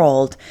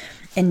world.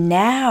 And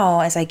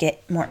now as I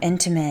get more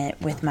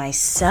intimate with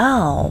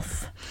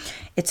myself,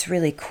 it's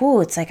really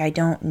cool. It's like I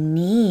don't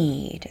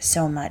need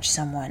so much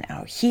someone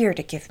out here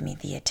to give me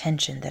the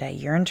attention that I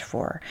yearned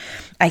for.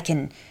 I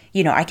can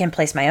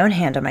place my own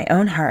hand on my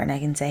own heart and I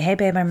can say, hey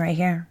babe, I'm right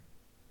here.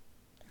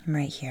 I'm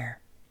right here.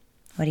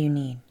 What do you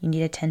need? You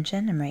need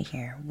attention? I'm right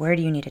here. Where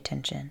do you need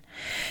attention?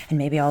 And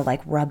maybe I'll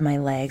like rub my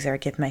legs or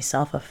give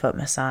myself a foot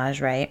massage,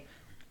 right?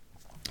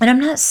 And I'm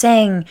not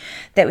saying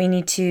that we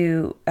need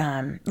to,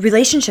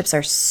 relationships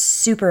are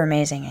super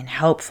amazing and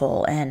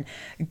helpful and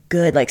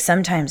good. Like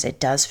sometimes it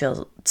does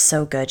feel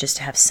so good just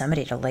to have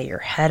somebody to lay your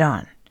head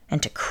on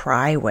and to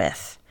cry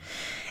with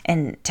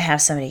and to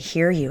have somebody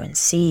hear you and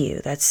see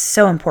you. That's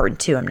so important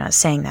too. I'm not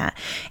saying that.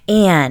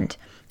 And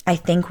I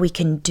think we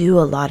can do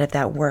a lot of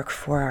that work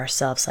for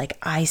ourselves. Like,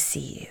 I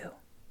see you.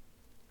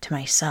 To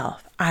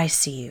myself, I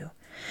see you.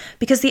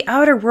 Because the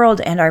outer world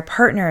and our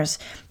partners,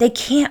 they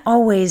can't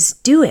always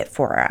do it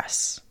for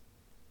us.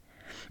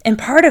 And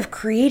part of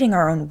creating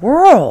our own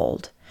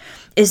world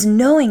is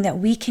knowing that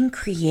we can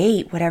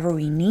create whatever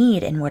we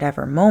need in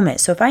whatever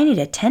moment. So if I need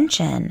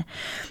attention,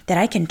 that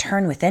I can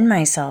turn within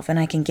myself and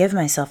I can give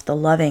myself the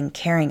loving,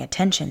 caring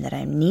attention that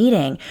I'm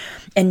needing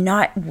and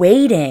not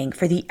waiting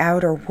for the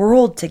outer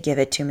world to give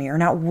it to me or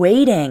not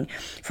waiting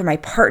for my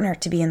partner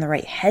to be in the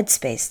right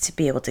headspace to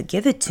be able to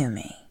give it to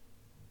me.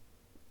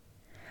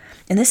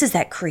 And this is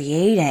that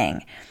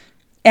creating.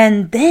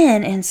 And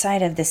then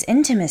inside of this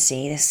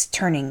intimacy, this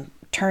turning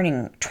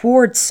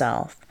towards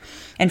self.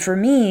 And for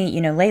me,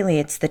 you know, lately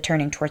it's the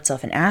turning towards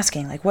self and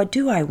asking, like, what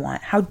do I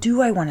want? How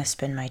do I want to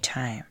spend my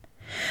time?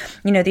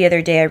 You know, the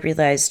other day I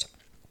realized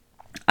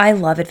I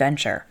love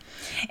adventure.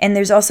 And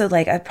there's also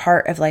like a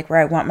part of like where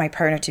I want my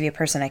partner to be a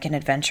person I can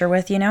adventure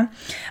with, you know,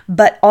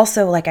 but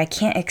also like I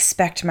can't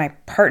expect my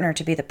partner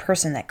to be the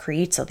person that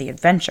creates all the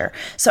adventure.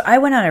 So I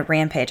went on a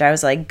rampage. I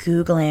was like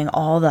Googling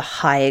all the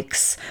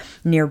hikes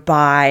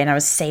nearby and I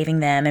was saving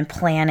them and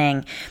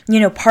planning. You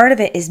know, part of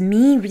it is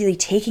me really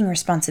taking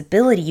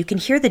responsibility. You can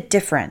hear the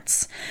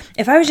difference.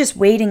 If I was just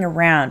waiting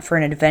around for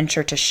an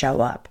adventure to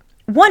show up,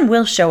 one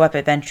will show up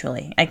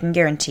eventually. I can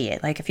guarantee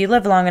it. Like if you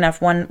live long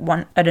enough,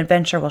 an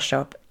adventure will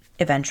show up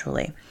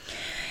eventually.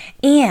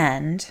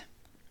 And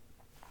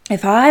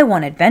if I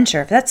want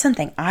adventure, if that's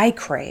something I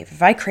crave,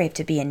 if I crave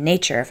to be in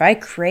nature, if I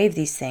crave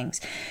these things,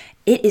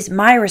 it is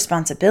my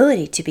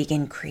responsibility to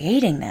begin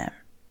creating them.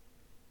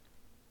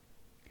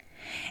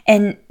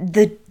 And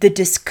the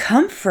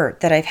discomfort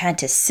that I've had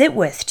to sit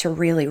with to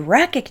really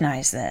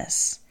recognize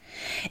this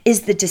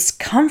is the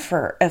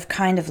discomfort of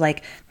kind of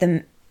like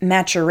the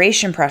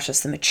maturation process,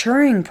 the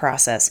maturing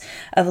process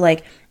of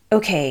like,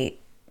 okay,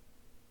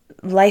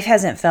 life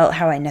hasn't felt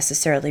how I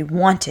necessarily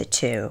want it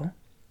to,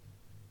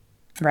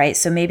 right?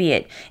 So maybe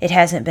it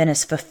hasn't been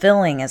as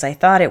fulfilling as I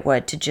thought it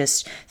would to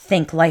just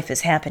think life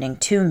is happening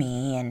to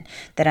me and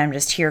that I'm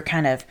just here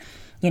kind of,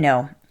 you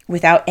know,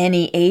 without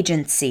any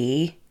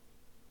agency,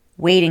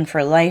 waiting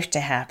for life to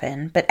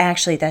happen. But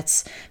actually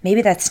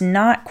maybe that's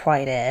not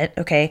quite it,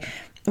 okay?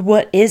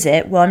 What is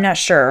it? Well, I'm not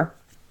sure.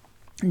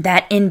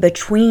 That in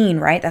between,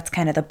 right? That's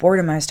kind of the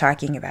boredom I was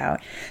talking about.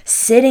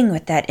 Sitting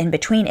with that in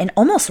between and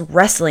almost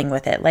wrestling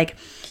with it. Like,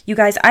 you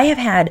guys, I have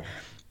had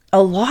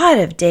a lot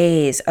of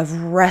days of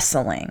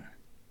wrestling.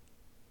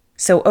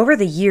 So over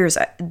the years,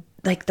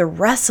 like the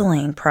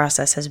wrestling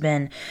process has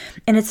been,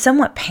 and it's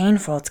somewhat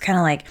painful. It's kind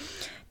of like,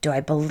 do I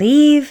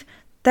believe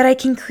that I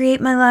can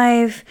create my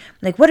life?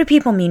 Like, what do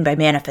people mean by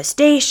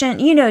manifestation?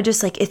 You know,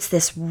 just like it's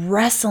this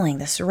wrestling.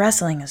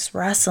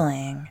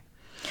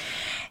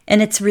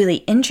 And it's really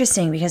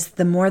interesting because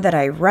the more that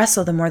I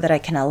wrestle, the more that I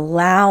can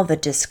allow the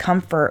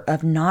discomfort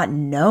of not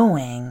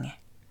knowing.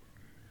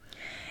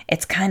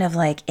 It's kind of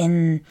like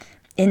in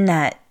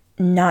that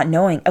not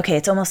knowing. Okay,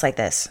 it's almost like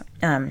this.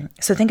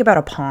 So think about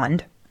a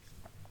pond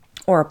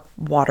or a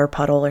water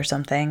puddle or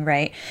something,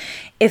 right?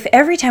 If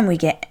every time we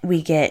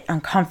get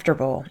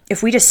uncomfortable,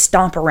 if we just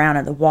stomp around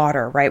in the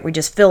water, right? We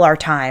just fill our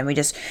time. We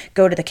just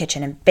go to the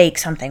kitchen and bake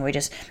something. We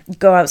just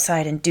go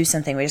outside and do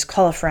something. We just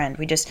call a friend.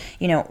 We just,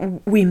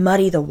 we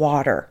muddy the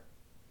water.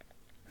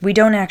 We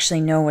don't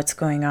actually know what's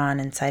going on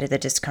inside of the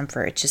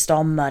discomfort. It's just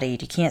all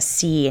muddied. You can't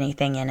see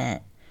anything in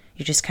it.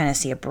 You just kind of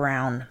see a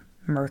brown,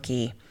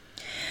 murky.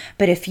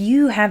 But if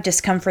you have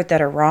discomfort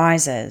that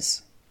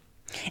arises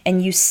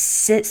and you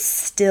sit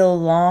still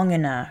long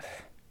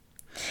enough,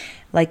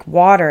 like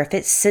water, if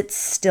it sits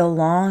still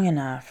long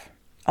enough,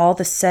 all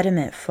the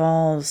sediment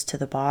falls to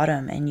the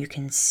bottom and you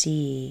can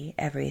see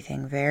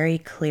everything very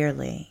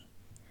clearly.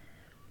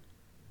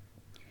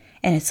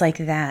 And it's like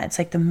that. It's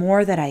like the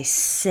more that I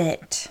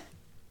sit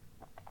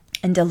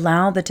and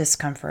allow the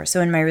discomfort.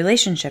 So in my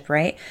relationship,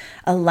 right,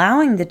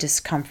 allowing the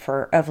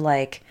discomfort of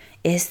like,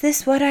 is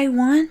this what I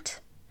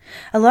want?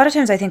 A lot of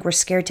times I think we're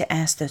scared to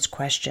ask those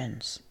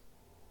questions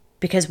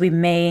because we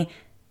may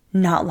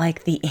not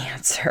like the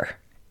answer.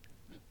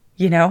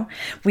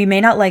 We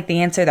may not like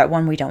the answer, that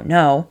one we don't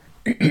know.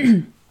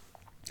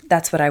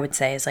 That's what I would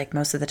say is like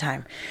most of the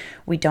time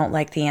we don't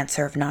like the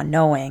answer of not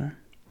knowing.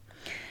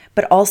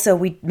 But also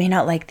we may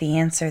not like the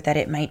answer that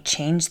it might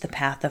change the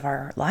path of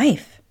our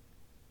life.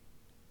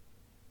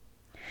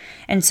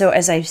 And so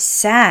as I've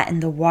sat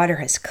and the water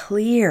has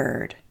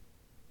cleared,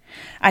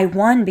 I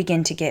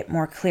begin to get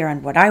more clear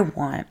on what I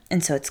want.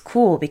 And so it's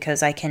cool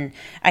because I can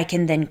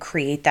then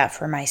create that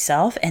for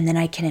myself, and then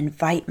I can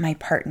invite my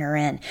partner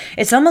in.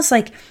 It's almost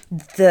like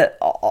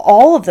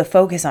all of the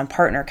focus on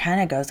partner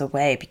kind of goes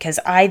away because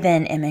I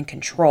then am in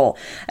control.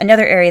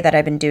 Another area that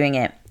I've been doing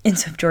it, and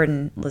so if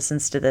Jordan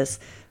listens to this,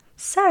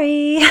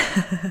 sorry,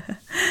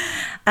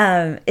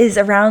 is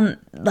around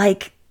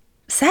like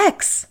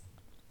sex.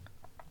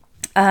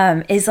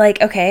 Is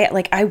like, okay,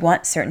 like I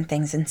want certain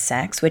things in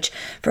sex, which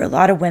for a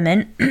lot of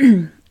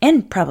women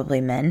and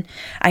probably men,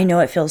 I know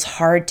it feels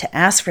hard to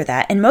ask for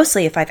that. And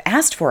mostly if I've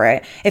asked for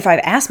it, if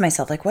I've asked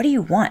myself, like, what do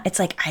you want? It's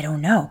like, I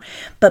don't know.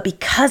 But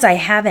because I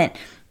haven't,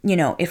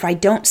 if I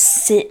don't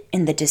sit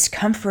in the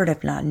discomfort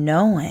of not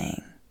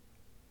knowing,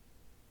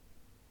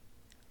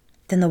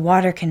 then the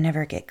water can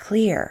never get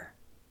clear.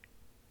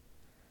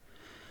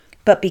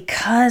 But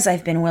because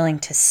I've been willing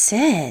to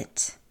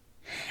sit,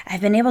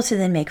 I've been able to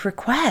then make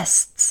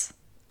requests.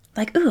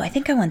 Like, ooh, I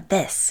think I want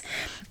this.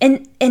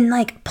 And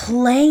like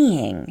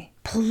playing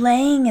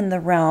in the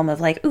realm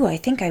of like, ooh, I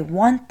think I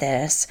want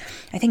this.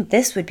 I think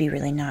this would be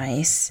really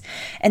nice.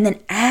 And then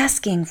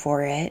asking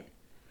for it.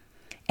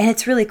 And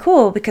it's really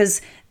cool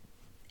because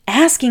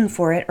asking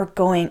for it or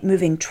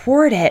moving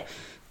toward it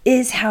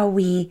is how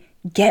we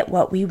get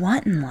what we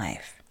want in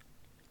life.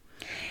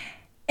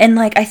 And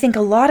like, I think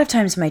a lot of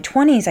times in my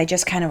 20s, I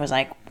just kind of was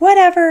like,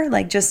 whatever,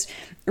 like just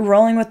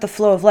rolling with the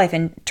flow of life.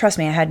 And trust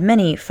me, I had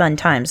many fun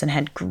times and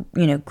had,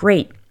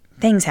 great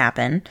things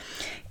happen.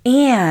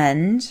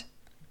 And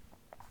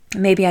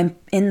maybe I'm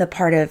in the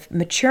part of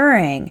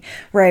maturing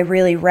where I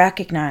really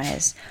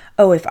recognize,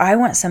 oh, if I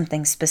want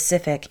something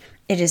specific,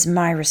 it is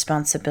my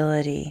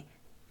responsibility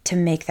to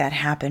make that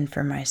happen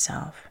for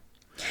myself.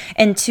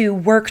 And to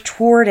work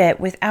toward it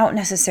without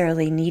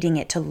necessarily needing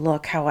it to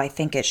look how I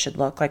think it should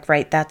look. Like,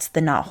 right, that's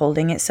the not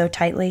holding it so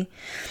tightly.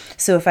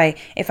 So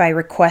if I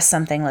request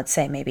something, let's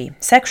say maybe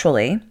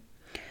sexually,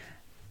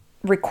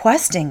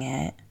 requesting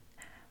it,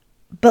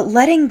 but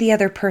letting the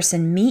other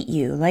person meet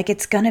you, like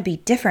it's going to be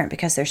different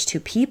because there's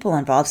two people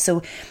involved.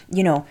 So,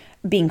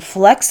 being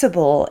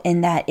flexible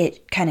in that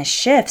it kind of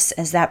shifts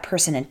as that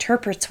person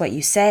interprets what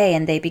you say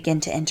and they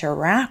begin to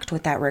interact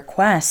with that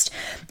request,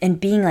 and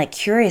being like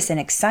curious and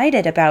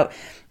excited about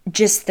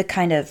just the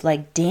kind of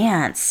like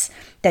dance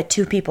that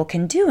two people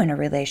can do in a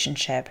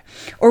relationship.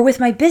 Or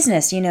with my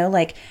business,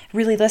 like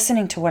really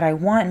listening to what I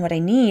want and what I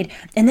need,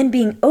 and then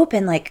being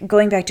open, like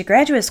going back to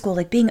graduate school,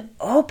 like being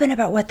open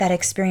about what that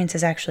experience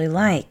is actually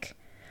like.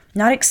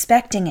 Not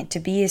expecting it to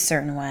be a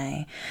certain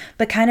way,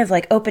 but kind of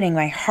like opening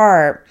my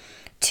heart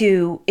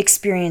to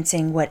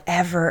experiencing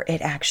whatever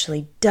it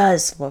actually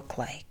does look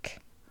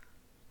like.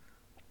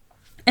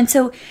 And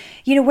so,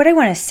 what I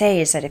want to say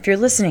is that if you're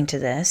listening to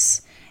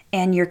this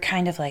and you're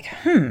kind of like,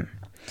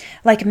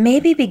 like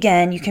maybe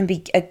you can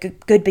be a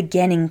good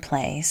beginning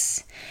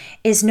place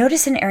is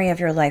notice an area of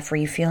your life where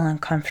you feel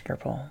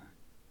uncomfortable.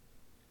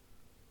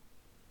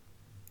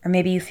 Or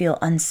maybe you feel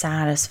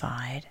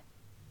unsatisfied.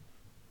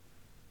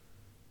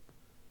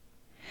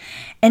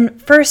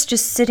 And first,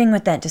 just sitting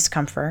with that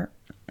discomfort,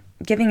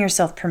 giving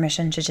yourself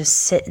permission to just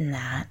sit in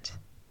that,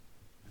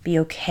 be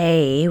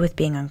okay with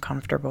being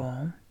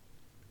uncomfortable.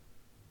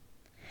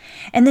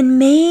 And then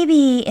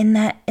maybe in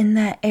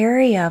that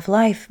area of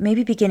life,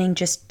 maybe beginning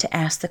just to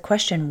ask the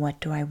question, what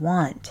do I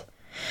want?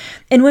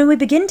 And when we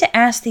begin to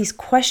ask these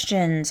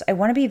questions, I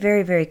want to be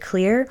very, very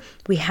clear,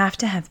 we have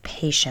to have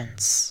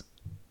patience.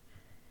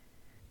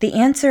 The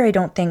answer, I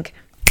don't think,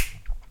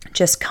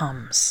 just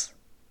comes.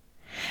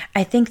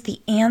 I think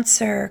the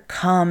answer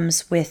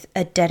comes with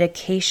a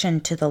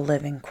dedication to the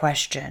living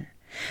question,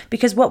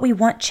 because what we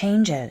want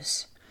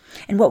changes.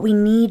 And what we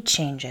need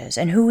changes,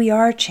 and who we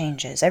are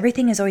changes.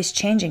 Everything is always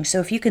changing. So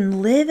if you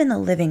can live in the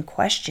living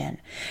question,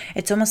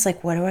 it's almost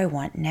like, what do I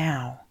want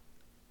now?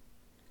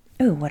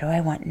 Ooh, what do I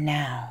want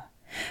now?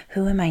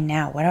 Who am I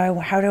now?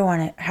 How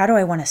do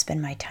I want to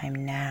spend my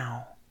time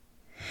now?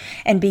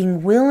 And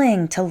being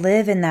willing to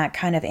live in that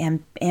kind of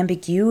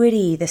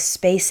ambiguity, the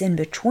space in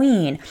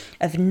between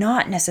of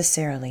not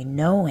necessarily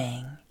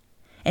knowing,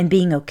 and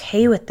being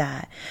okay with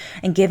that,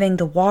 and giving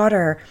the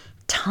water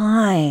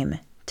time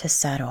to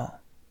settle.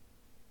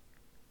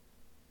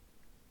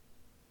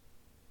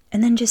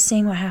 And then just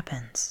seeing what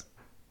happens.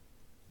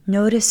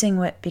 Noticing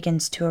what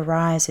begins to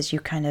arise as you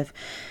kind of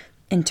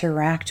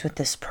interact with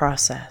this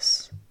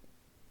process.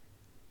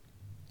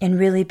 And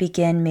really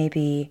begin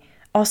maybe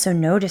also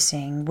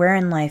noticing where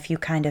in life you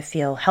kind of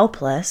feel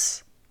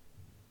helpless.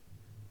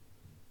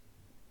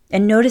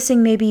 And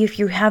noticing maybe if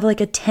you have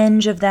like a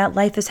tinge of that,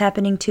 life is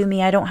happening to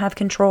me, I don't have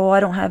control, I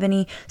don't have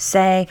any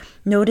say.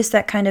 Notice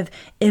that kind of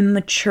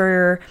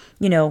immature,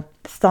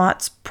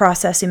 thoughts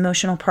process,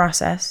 emotional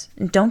process.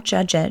 And don't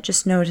judge it,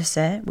 just notice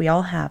it. We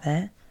all have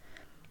it.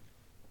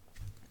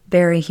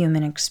 Very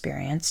human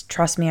experience.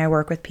 Trust me, I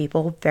work with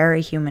people,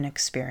 very human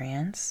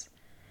experience.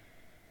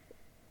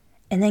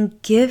 And then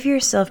give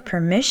yourself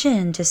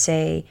permission to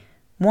say,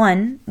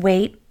 one,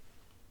 wait,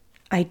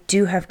 I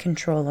do have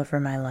control over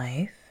my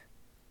life.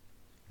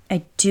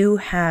 I do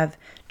have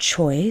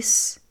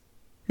choice.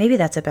 Maybe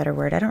that's a better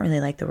word. I don't really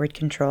like the word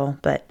control,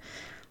 but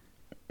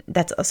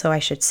that's also, I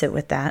should sit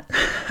with that.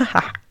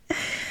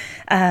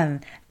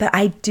 But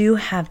I do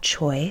have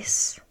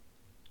choice.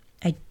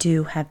 I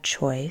do have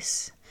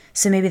choice.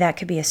 So maybe that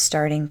could be a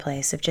starting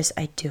place of just,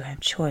 I do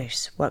have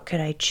choice. What could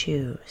I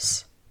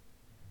choose?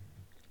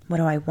 What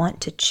do I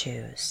want to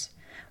choose?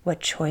 What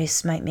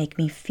choice might make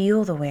me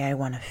feel the way I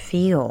want to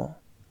feel?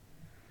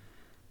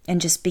 And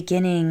just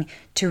beginning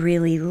to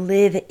really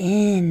live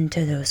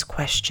into those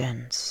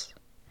questions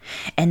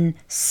and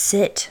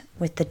sit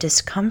with the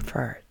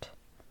discomfort,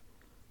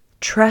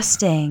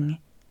 trusting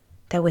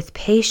that with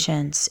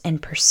patience and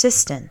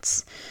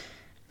persistence,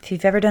 if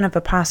you've ever done a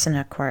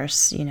Vipassana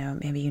course,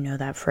 maybe you know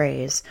that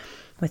phrase,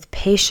 with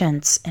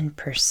patience and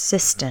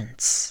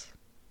persistence.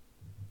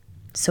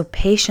 So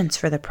patience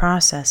for the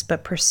process,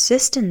 but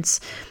persistence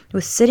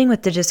with sitting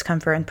with the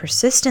discomfort, and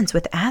persistence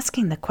with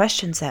asking the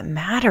questions that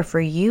matter for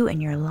you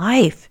in your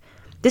life.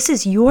 This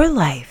is your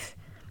life.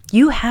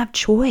 You have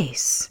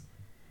choice.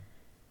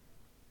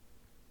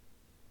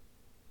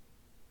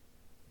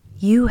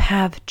 You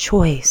have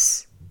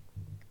choice.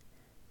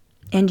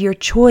 And your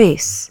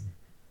choice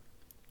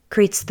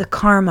creates the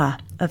karma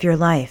of your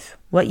life.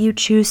 What you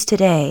choose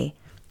today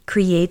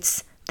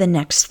creates the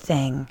next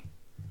thing.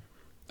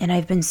 And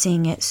I've been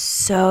seeing it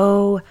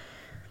so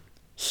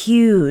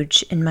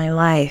huge in my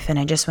life, and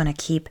I just want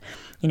to keep,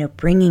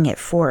 bringing it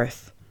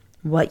forth.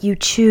 What you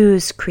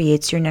choose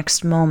creates your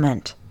next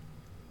moment.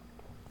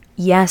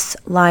 Yes,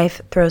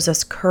 life throws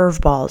us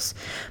curveballs,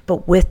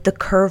 but with the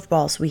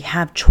curveballs, we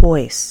have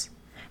choice.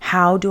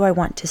 How do I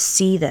want to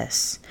see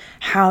this?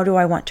 How do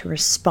I want to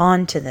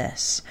respond to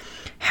this?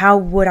 How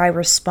would I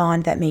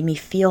respond that made me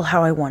feel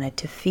how I wanted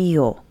to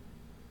feel?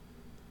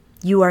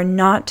 You are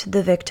not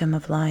the victim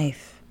of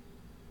life.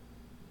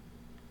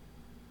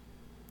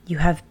 You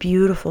have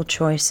beautiful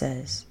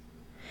choices.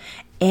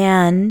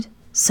 And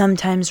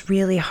sometimes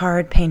really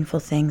hard, painful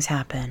things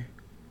happen.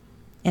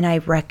 And I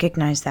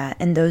recognize that.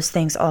 And those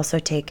things also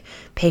take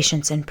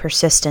patience and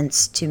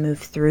persistence to move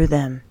through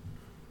them.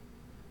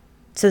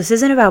 So this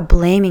isn't about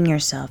blaming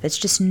yourself. It's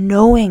just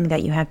knowing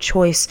that you have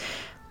choice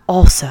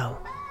also.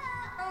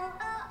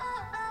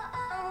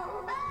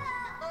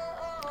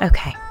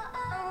 Okay.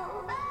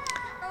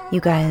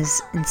 You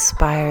guys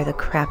inspire the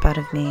crap out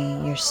of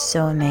me. You're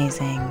so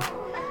amazing.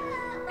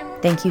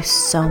 Thank you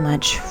so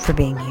much for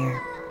being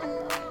here.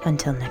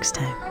 Until next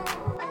time.